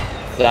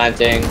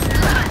 Planting.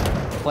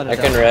 I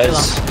can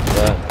res.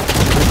 But...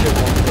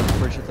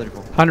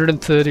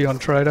 130 on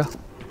trader.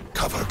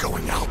 Cover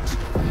going out.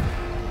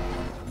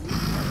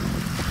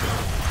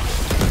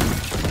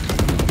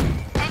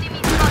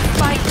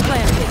 Spike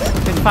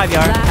planted. 55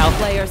 yard. Last Help.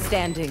 player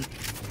standing.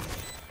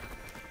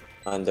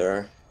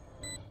 Under.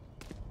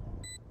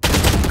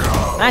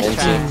 Nice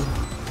try.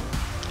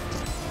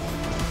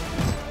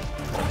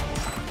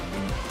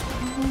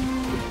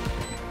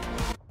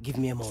 Give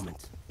me a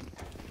moment.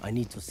 I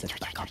need to set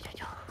back up.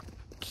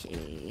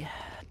 Okay.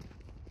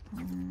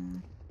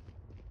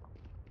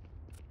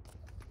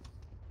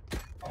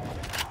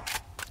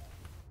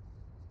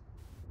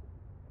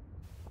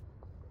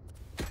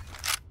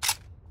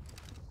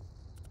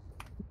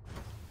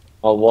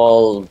 A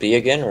wall B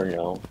again or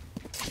no?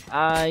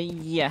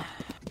 Yeah.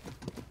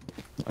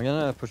 I'm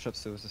gonna push up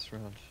sewers this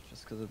round,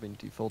 just because I've been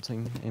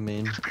defaulting a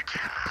main.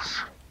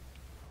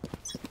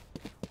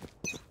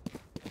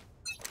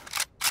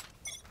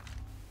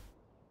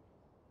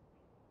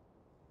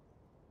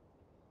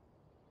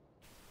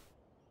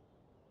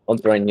 I'll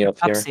join you up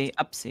here.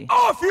 Up C.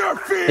 Off your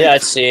feet! Yeah,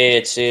 it's C,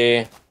 it's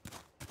C.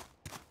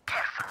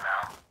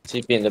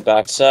 TP in the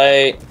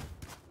backside.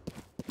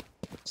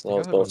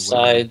 Slow both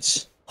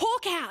sides.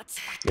 Hawk out.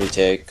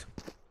 Retake.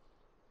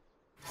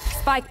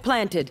 Spike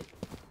planted.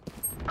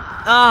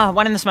 Ah,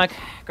 one in the smoke.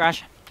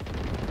 Garage.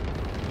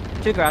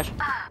 2 garage.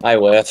 I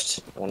whiffed.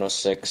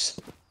 106.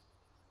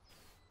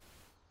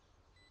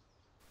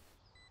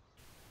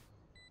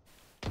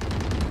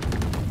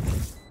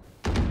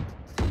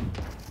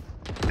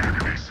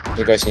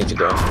 You guys need to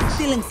go.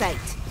 Still in sight.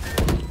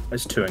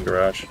 There's 2 in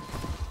garage.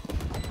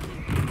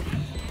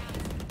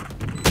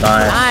 Nice.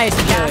 Nice,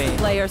 Last Joey.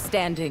 player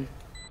standing.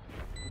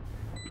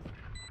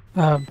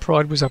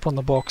 Pride was up on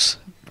the box.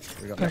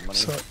 We got that money.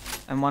 So,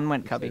 And one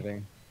went cubby.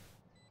 Saving.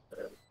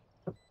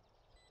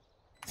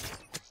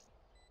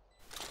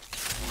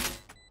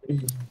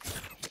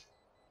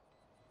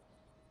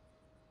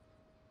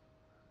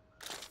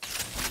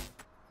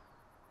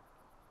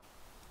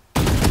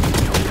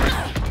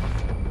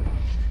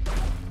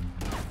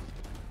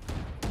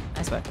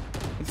 Nice work.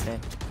 Good save.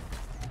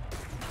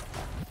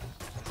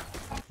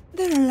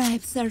 Their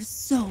lives are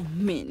so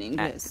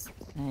meaningless.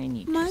 I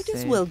need to Might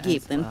as save well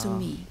give them to well.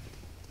 me.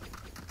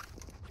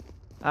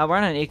 We're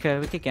on an eco.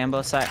 We could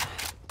gamble site.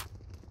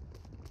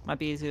 Might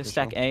be easier to For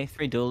stack sure. A.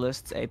 3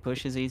 duelists. A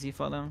push is easy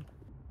for them.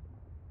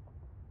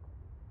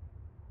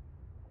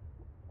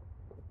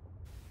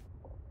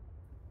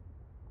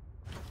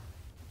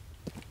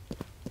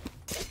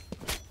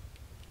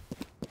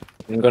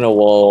 I'm gonna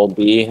wall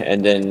B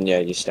and then yeah,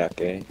 you stack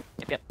A.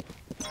 Yep.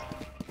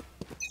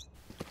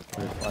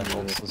 We have 5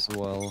 bolts as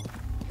well.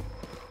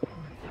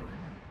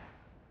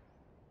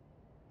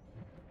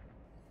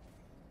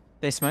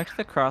 They smoked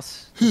the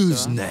cross.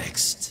 Who's so-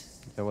 next?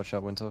 Yeah, watch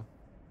out, Winter.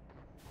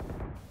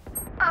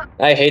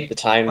 I hate the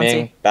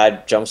timing. C.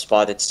 Bad jump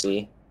spot at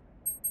C.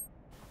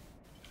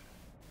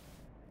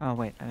 Oh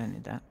wait, I don't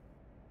need that.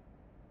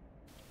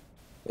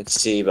 It's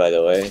C, by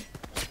the way.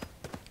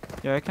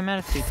 Yo, I come out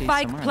of CT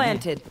Spike somewhere.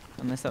 planted.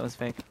 Unless that was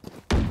fake.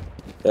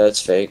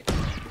 That's fake.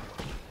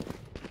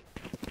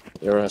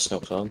 Euro has no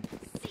clone.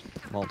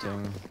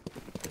 Malting.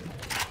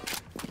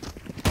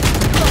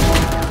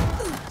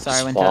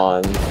 Sorry, went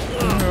Spawn.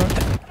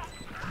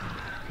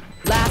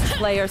 Last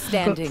player got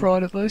standing.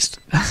 Pride at least.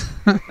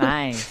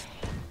 Nice.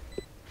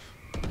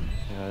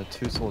 Yeah,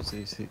 2 towards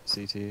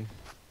CT.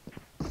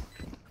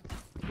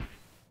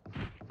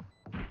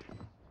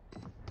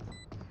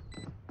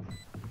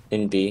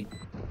 In B.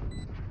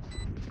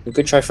 You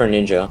could try for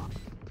ninja.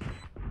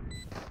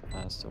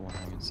 Still one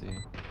hang and C.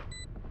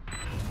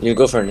 You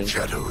go for ninja.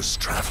 Shadows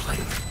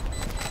traveling.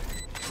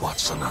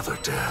 What's another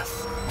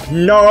death?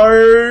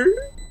 No!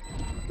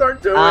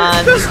 Don't do it!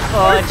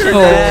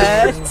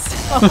 Unfortunate.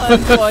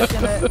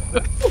 Unfortunate.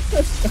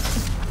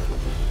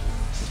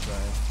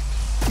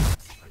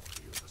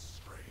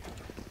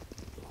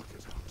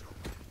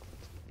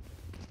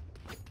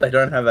 They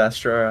don't have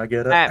Astro, I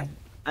get it. Alright,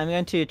 I'm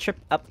going to trip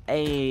up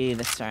A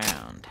this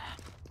round.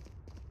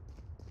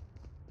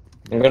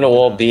 I'm gonna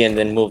wall B and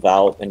then move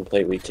out and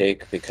play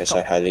retake because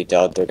I highly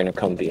doubt they're gonna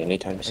come B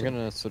anytime I'm soon.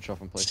 gonna switch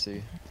off and play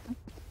C.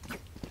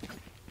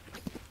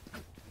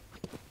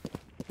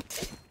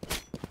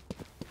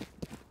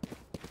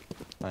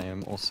 I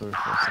am also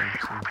forcing to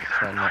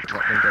try and not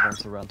let them get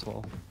onto round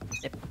 12.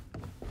 Yep.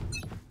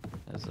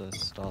 There's a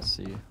star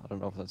C. I don't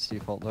know if that's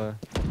default though.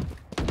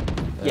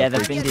 Yeah,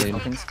 they've been breach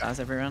defaulting stars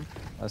every round.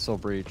 I saw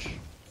breach.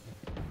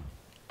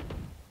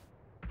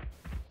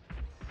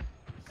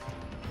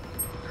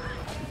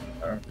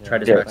 Try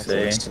to Yeah.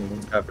 stack C.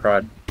 Have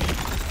Pride.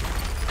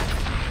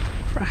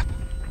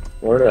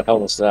 Where the hell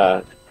was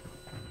that?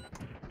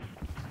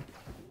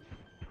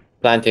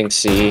 Planting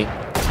C.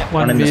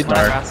 One in the mid.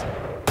 start.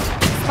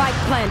 Spike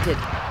planted.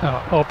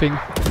 Hopping.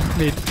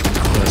 Mid.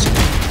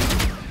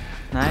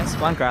 Nice,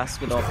 one grass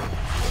with all.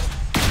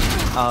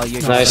 Oh,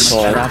 you're Nice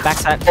one.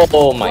 Backside.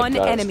 Oh my One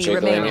god, enemy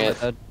jiggling remaining.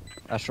 it.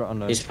 Astra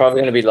unknown. He's probably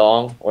gonna be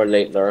long or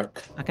late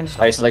lurk. I can just.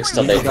 I likes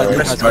to late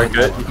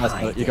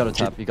lurk. You gotta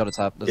tap. You gotta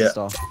tap. There's Yeah.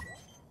 a star.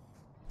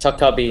 Tuck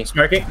cubby.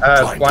 Smoking.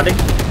 Blinding.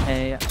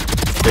 Hey,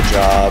 Good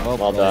job.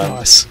 Well done.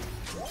 Nice.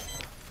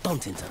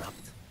 Don't interrupt.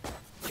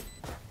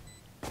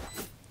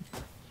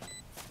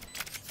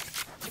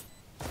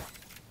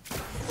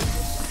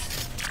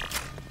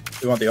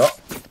 You want the op?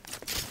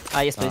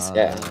 yes, please.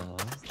 Yeah.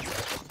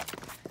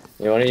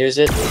 You want to use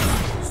it?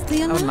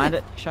 Stay I wouldn't mind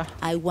alive. it. Sure.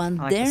 I want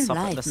I like their the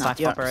life, not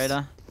Cypher yours.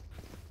 operator.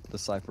 The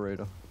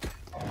Cyperator.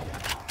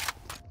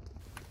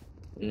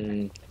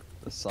 Mm.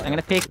 The Cypher. I'm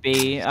gonna peek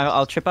B.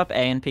 I'll trip up A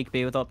and peek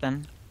B with op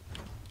then.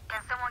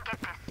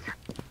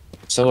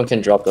 Someone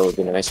can drop that would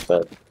be nice,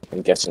 but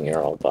I'm guessing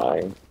you're all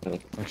buying.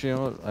 Actually, you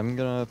know what? I'm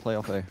gonna play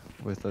off A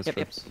with those Yep,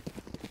 trips.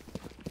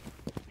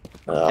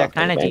 They're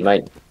kinda I deep.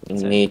 might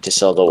need to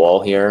sell the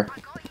wall here.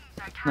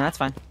 No, that's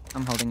fine.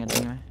 I'm holding it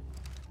anyway.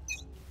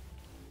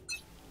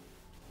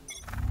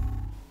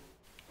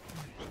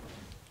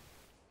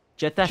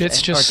 Jet dash. Jet's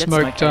A, or just Jet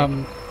smoked,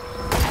 smoke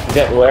A.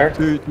 Get where?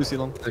 Two C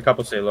long. There's a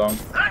couple C long.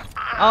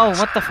 Oh,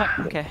 what the fuck?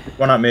 Okay.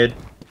 One up mid.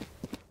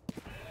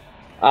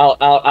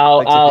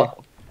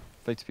 Out.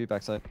 Fake TP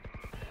backside.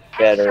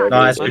 Better.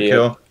 Nice, good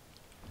kill.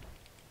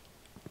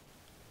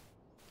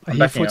 I I'm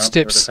hear backing up.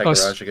 footsteps. We're gonna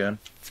take garage again.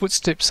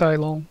 Footsteps A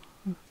long.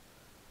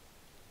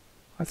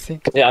 I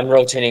think. Yeah, I'm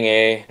rotating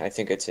A. I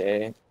think it's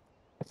A.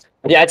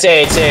 Yeah, it's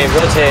A. It's A.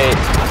 Rotate.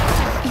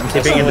 I'm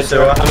keeping in the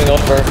sewer. Coming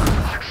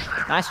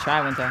over. Nice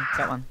try, Winter.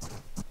 Got one.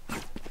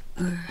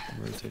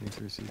 Rotating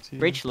through CT.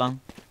 Breach long.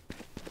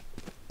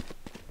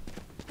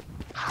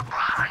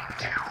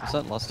 Was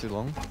that last too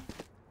long?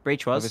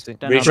 Breach was. Obviously.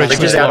 Don't Breach know was if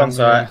Breach is I- out on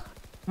site.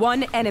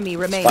 One enemy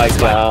remains. Spike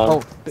down.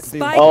 Oh,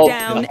 Spike Oh,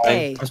 down behind.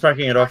 A. I'm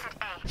smoking it off.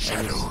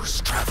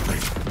 Shadows traveling.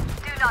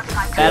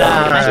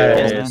 Better.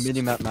 Nice. Nice.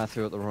 Mini-map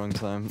Matthew at the wrong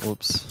time.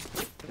 Oops.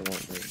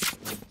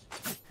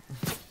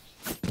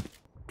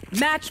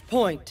 Match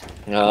point.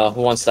 Who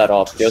wants that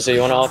off? Yosa,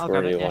 you want off I'll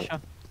or grab do it, you yeah, want?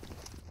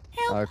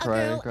 sure.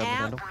 Grab the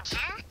handle.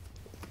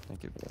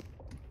 Thank you.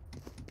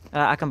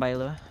 I can buy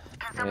Lua.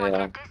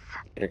 Yeah.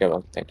 Here you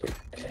go. Thank you.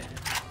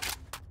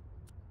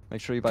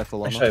 Make sure you buy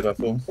full I armor. show you by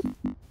full.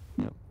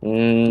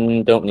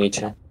 Don't need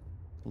to.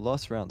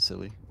 Last round,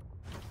 silly.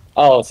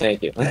 Oh,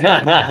 thank you.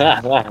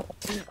 Oh,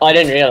 I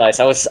didn't realize.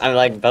 I'm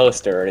like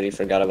boaster already.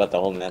 Forgot about the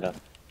whole meta.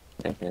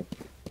 Okay.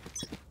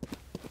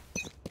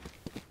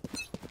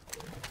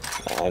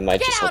 I might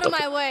Get just out hold of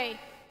up. my way!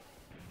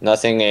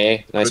 Nothing,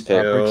 A. Nice Good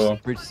pick. kill.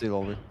 Breach C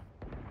lobby.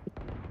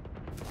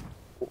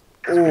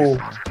 Ooh.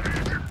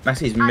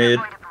 Maxi's mid.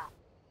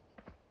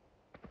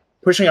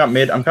 Pushing up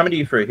mid. I'm coming to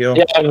you for a heal.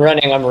 Yeah, I'm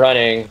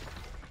running.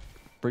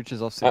 Breach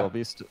is off C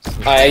lobby.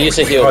 I used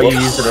to heal. Oh, you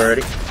Whoops. used it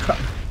already.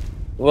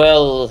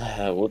 Well,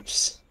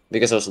 whoops.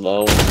 Because I was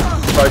low.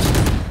 Close.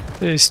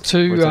 There's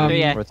two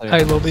yeah.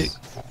 A lobby.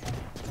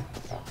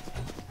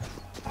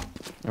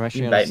 I'm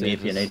actually You gonna bait me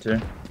if you need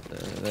to.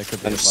 There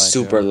could be I'm a fight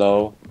super here.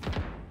 low.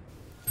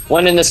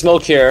 One in the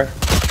smoke here.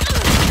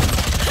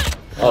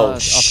 Oh Up B,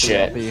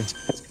 shit. up B.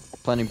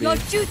 Planning B. Your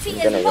duty I'm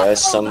is gonna not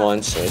rest over.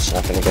 someone, so it's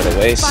not gonna get a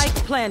waste. Spike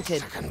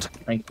planted.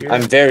 Thank you.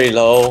 I'm very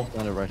low.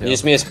 Planted right here.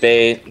 Use me as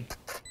bait.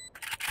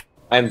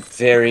 I'm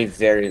very,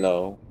 very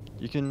low.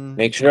 You can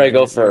Make sure I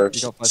go first.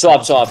 You got 5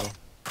 Swap, seconds swap. to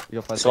go. You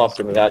got 5 Swap seconds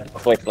to to go. that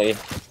quickly.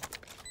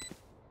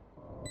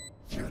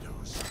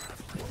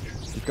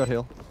 You've got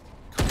heal.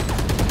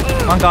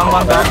 One gone.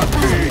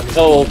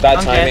 Oh, bad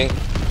Okay. timing.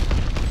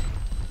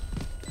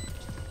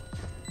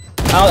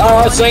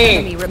 Oh, swinging!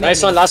 enemy remaining.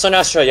 Nice one, last one,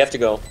 Astra. You have to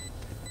go.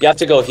 You have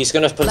to go. He's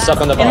gonna put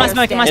stuck on the In my bomb.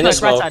 smoke, in my In the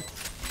smoke, right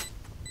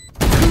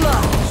smoke.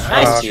 side.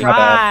 Nice my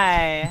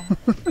bad.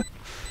 try.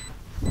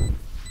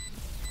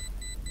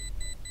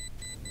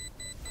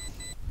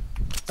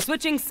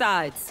 Switching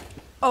sides.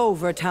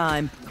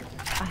 Overtime.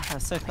 That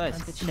was so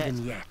close. Good shit.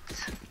 Even yet.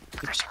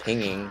 Keeps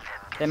pinging.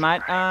 They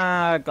might,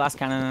 glass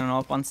cannon and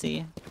all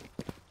 1C.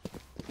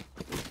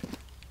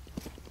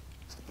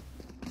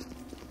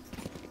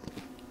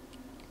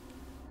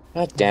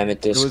 God damn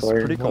it, was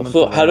Discord. pretty common Who-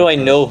 for How do I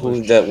them know to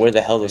who push where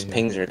the hell those A.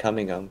 pings are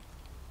coming from?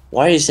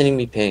 Why are you sending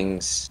me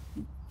pings?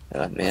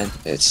 Oh, man,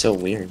 it's so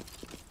weird.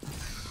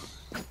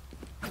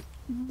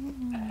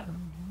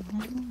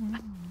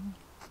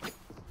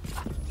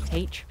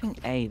 Hate tripping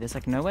A. There's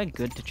like nowhere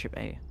good to trip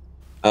A.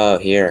 Oh,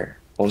 here.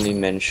 Only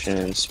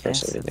mentions,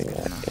 press Yes. everything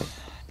back.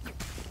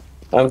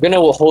 I'm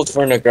gonna hold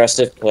for an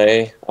aggressive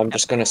play. I'm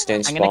just gonna stay in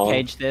I'm spawn. gonna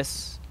cage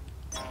this.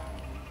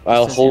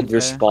 I'll This is hold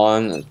your info.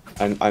 spawn.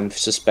 I'm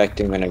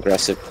suspecting an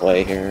aggressive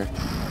play here.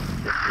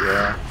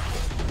 Yeah.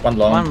 One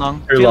long. One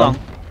long, Two two long. long.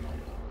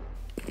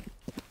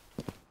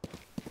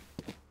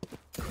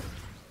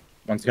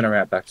 One's gonna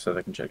wrap back so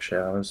they can check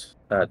showers.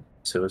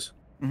 Sewers.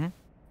 I'm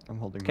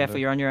holding. Careful, window.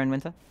 you're on your own,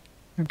 Winter.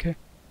 Okay.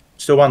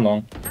 Still one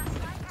long.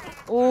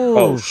 Ooh.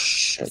 Oh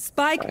shit.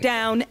 Spike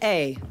down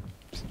A.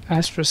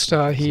 Astra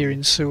Star here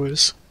in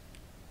sewers.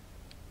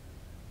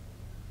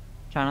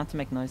 Try not to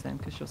make noise then,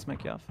 because she'll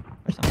smoke you off.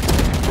 Or something.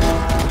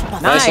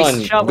 Nice Nice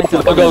one. shot, Go,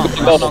 Winter. go,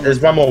 go, go. There's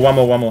one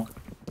more.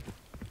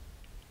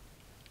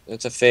 There's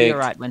It's a To fake. your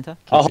right, Winter.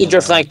 I'll hold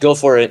your flank. Go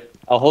for it.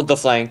 I'll hold the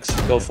flanks.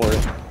 Go for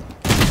it.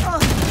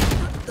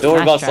 Don't worry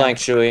Nice about try. flank,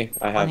 Shui.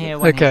 I One have here, it.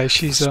 one Okay, here.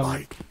 she's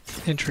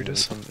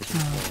intruders.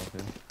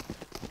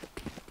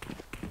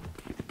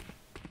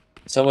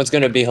 Someone's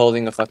gonna be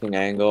holding a fucking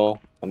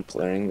angle. I'm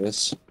clearing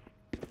this.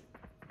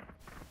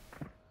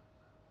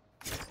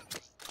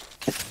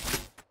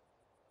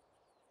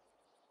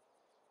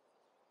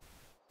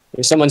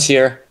 Someone's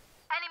here.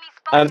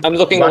 I'm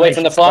looking away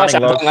from the flash.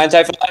 I'm going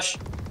anti-flash.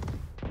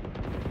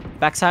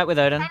 Backside with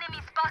Odin.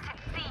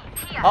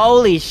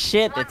 Holy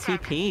shit, the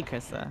TP,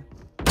 Krista.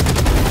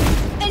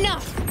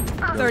 Enough.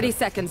 30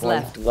 seconds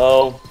left.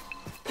 Low.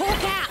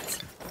 Hawk out.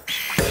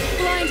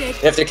 Blinded.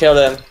 You have to kill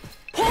them.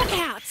 Hawk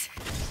out.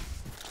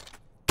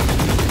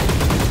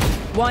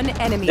 One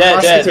enemy.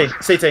 Dead, dead.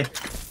 CT.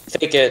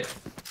 Take it.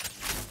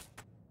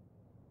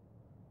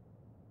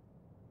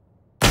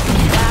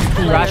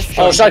 Rush.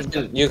 Oh,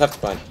 shotgun. You have to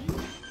find.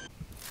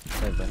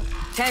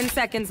 10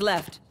 seconds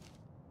left.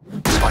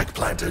 Spike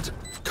planted.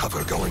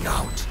 Cover going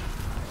out.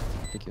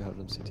 I think you have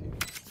them CT.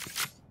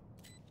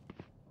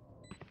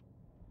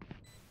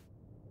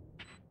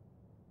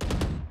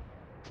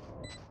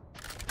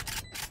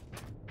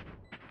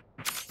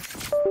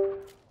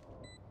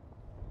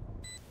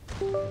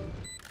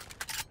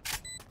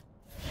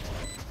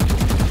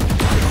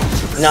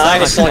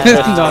 Nice one.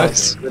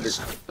 Nice.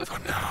 For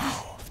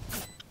now.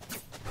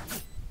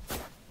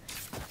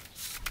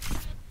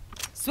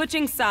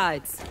 Switching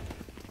sides.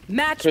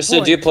 Match Krista,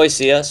 point. do you play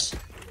CS?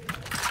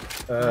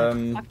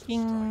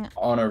 Fucking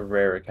On a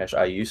rare occasion,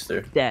 I used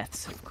to.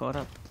 deaths have caught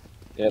up.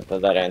 Yeah,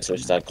 but that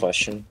answers that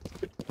question.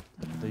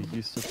 They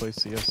used to play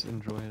CS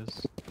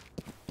Enjoyers.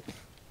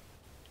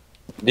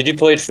 Did you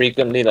play it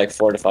frequently, like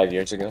 4 to 5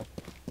 years ago?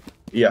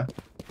 Yeah.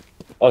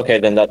 Okay,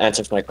 then that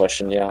answers my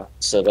question. Yeah,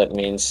 so that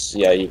means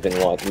you've been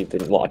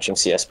watching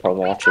CS Pro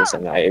matches,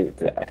 and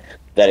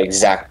that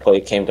exact play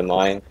came to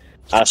mind.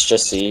 Ask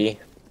just see.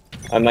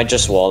 I might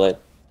just wall it.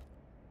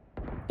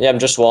 Yeah, I'm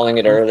just walling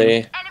it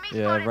early.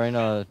 Yeah,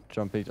 Reyna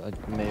jumping. I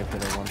may have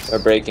hit her once. We're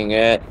breaking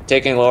it.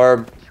 Taking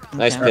orb.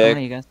 Nice Okay, pick. one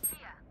of you guys.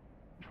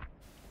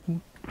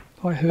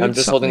 I heard I'm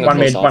just holding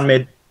something. the One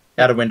mid.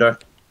 Out of window. I'm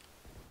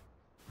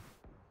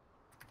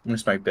gonna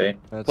smoke B.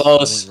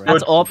 Close.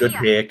 That's all. Good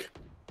pick.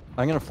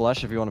 I'm gonna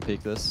flash if you want to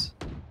peek this.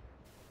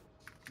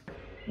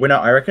 Winner,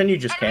 I reckon you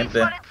just camped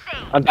there.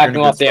 I'm backing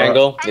You're in a off the good spot.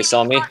 angle. They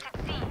saw me.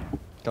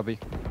 Copy.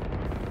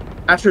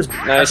 Astra's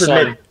one.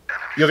 mid.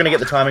 You're gonna get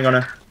the timing on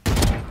her.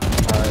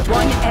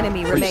 One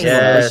enemy remaining.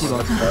 Yes.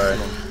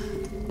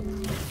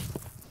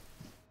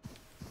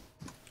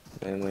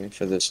 I'm waiting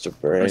for this to I'm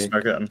gonna break.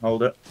 smoke it and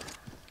hold it.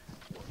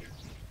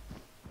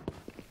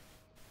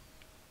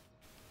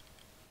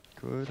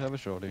 Could have a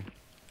shorty.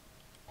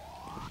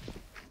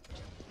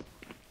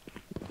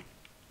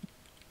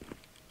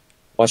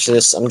 Watch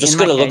this. I'm just In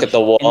my gonna look cage. at the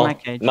In wall. my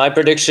cage. My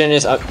prediction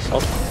is. Oh,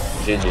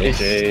 GG.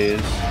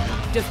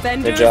 Jeez.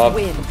 Defenders Good job.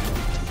 win.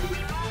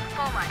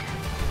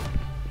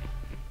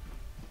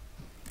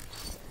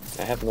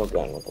 I have no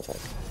gun. What the fuck?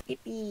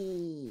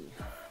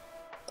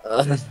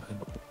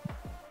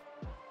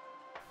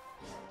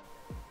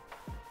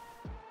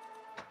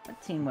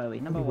 What team were we?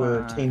 Number We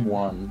were one. team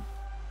 1.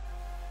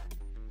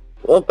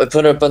 Well, I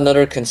put up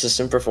another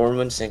consistent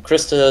performance, and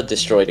Krista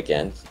destroyed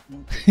again.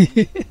 Oh,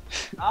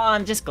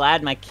 I'm just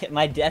glad my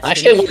death.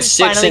 Actually, I went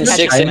 6 and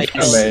 6 catch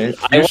against. me.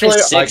 I went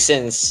Usually, 6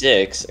 and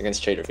 6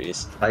 against Trader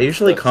Feast. I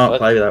usually can't What?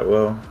 play that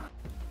well.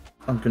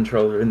 I'm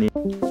controller in the.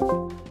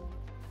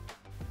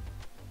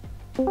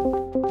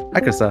 Hi,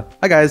 Krista.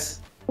 Hi,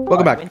 guys.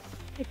 Welcome back.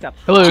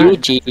 Hello.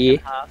 That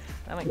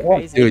went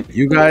crazy. Dude,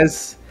 you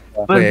guys.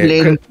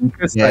 Wait,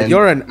 Krista,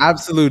 you're an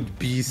absolute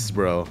beast,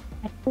 bro.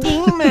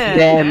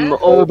 Damn,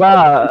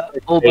 over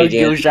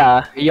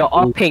user, your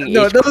opping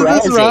No, is there was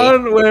crazy. this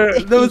round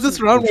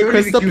where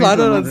Krista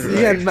planted on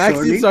C and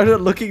Maxi started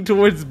looking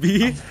towards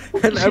B,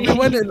 and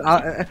everyone in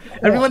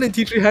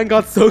T3 hand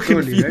got so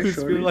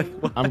confused. We were like,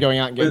 what? I'm going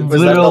out and getting.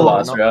 Was that the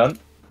last round?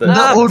 The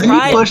only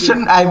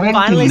person I went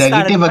Finally started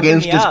negative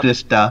against fucking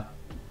is up. Krista.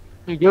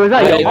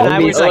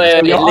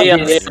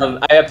 Liam,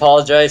 I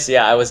apologize.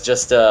 Yeah, I was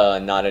just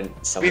not in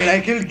someone. Wait,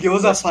 I killed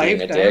Gyoza 5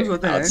 times.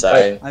 What the heck?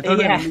 Outside. I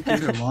thought I only killed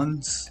her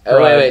once.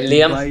 Wait,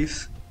 Liam.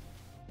 Twice.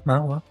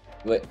 No,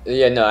 Wait,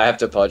 yeah, no, I have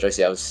to apologize.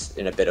 Yeah, I was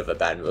in a bit of a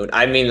bad mood.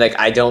 I mean, like,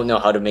 I don't know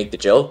how to make the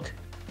joke,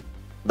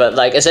 but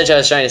like, essentially, I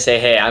was trying to say,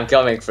 hey, I'm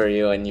coming for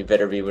you, and you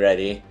better be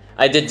ready.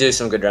 I did do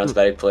some good rounds,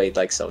 but I played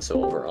like so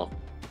overall.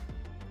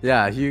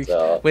 Yeah, you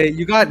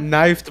got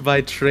knifed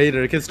by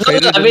Trader because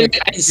Trader. I mean,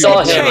 I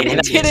saw him.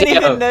 Trader didn't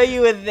even know you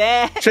were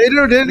there.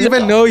 Trader didn't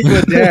even know you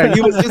were there. He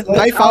was just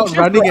knife out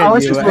running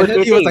at you, and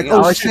then he was like,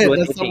 "Oh shit,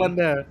 there's someone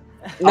there."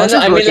 No,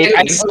 I mean, like,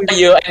 I saw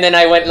you, and then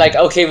I went like,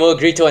 okay, we'll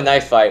agree to a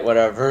knife fight,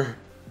 whatever.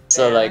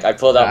 So like, I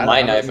pulled out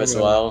my knife as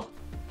well.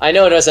 I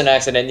know it was an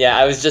accident. Yeah,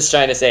 I was just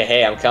trying to say,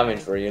 hey, I'm coming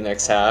for you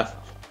next half.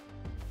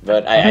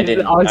 But I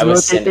didn't. I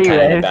was in kind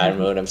of a bad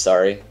mood. I'm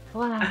sorry.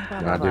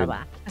 Nah, dude.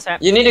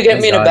 You need to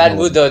get me in a God, bad no.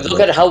 mood though. Look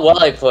at how well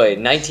I played.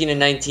 19 and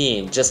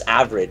 19, just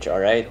average, all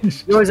right.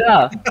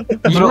 Yoza,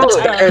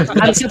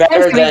 That's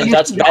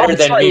better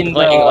than me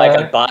playing like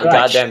a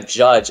goddamn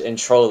judge and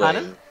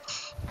trolling.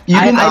 You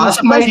can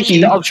ask my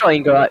team. Offshore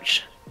in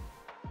garage.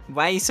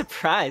 Why are you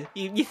surprised?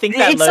 You think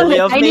that It's such lowly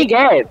a of tiny me?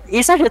 gap.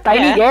 It's such a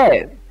tiny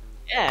gap.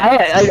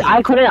 Yeah.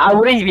 I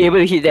wouldn't be able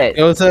to hit that.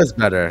 Gyoza is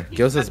better.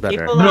 Gyoza is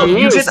better. Bro,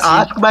 you can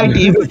ask my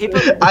team.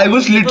 I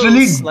was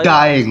literally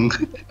dying.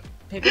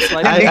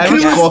 I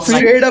was coughing.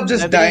 Straight up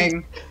just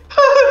dying.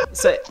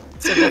 So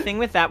the thing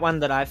with that one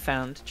that I've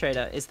found,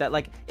 Trader, is that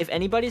like if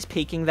anybody's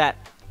peeking that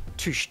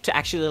to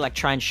actually like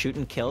try and shoot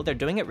and kill, they're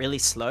doing it really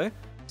slow.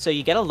 So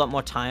you get a lot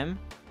more time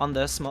on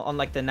the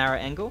like the narrow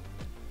angle.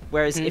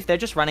 Whereas if they're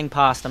just running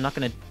past, I'm not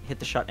gonna hit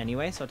the shot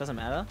anyway, so it doesn't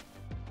matter.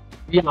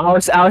 Yeah, I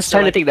was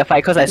trying to take the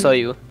fight because I saw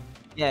you.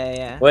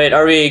 Yeah. Wait,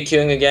 are we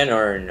queuing again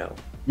or no?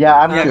 Yeah,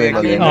 I'm queuing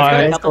again.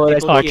 I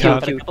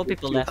can't.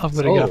 I'm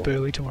gonna get up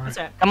early tomorrow.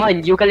 Come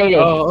on, ukulele.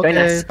 Oh, Join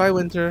okay. us. Bye,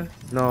 Winter.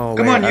 No,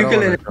 Come wait, on, I don't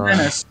ukulele, wanna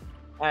join us.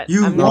 Alright,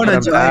 You I'm wanna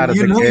I'm bad join? at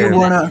You the know you game.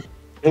 wanna.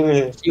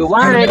 You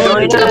wanna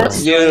join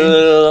us?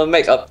 You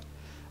make up.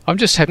 I'm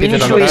just happy Mini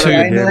that show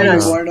I I know you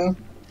got wanna.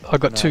 I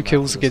got 2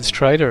 kills against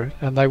Trader,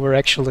 and they were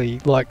actually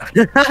like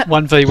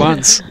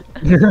 1v1s.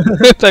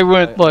 They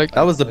weren't like.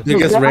 That was the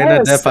biggest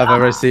Reyna death I've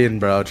ever seen,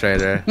 bro,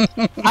 Trader.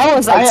 I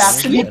was like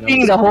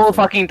sleeping the whole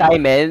fucking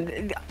time,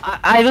 man.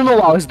 I don't know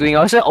what I was doing.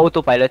 I was just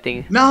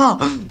autopiloting. Nah,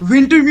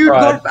 Wintermute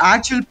got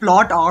actual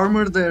plot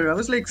armor there. I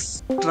was like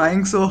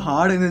trying so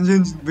hard, and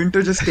then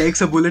Winter just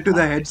takes a bullet to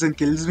the heads and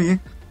kills me.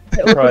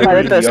 Probably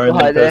Pilot the is so only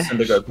hard, eh? person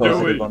to go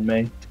positive on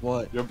me.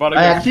 What? You're about to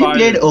I get actually fired.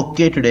 played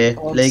okay today.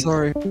 Oh, I'm Like,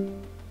 sorry.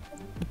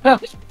 Hey,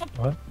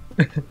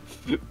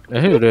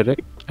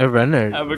 Riddick. A runner. Have a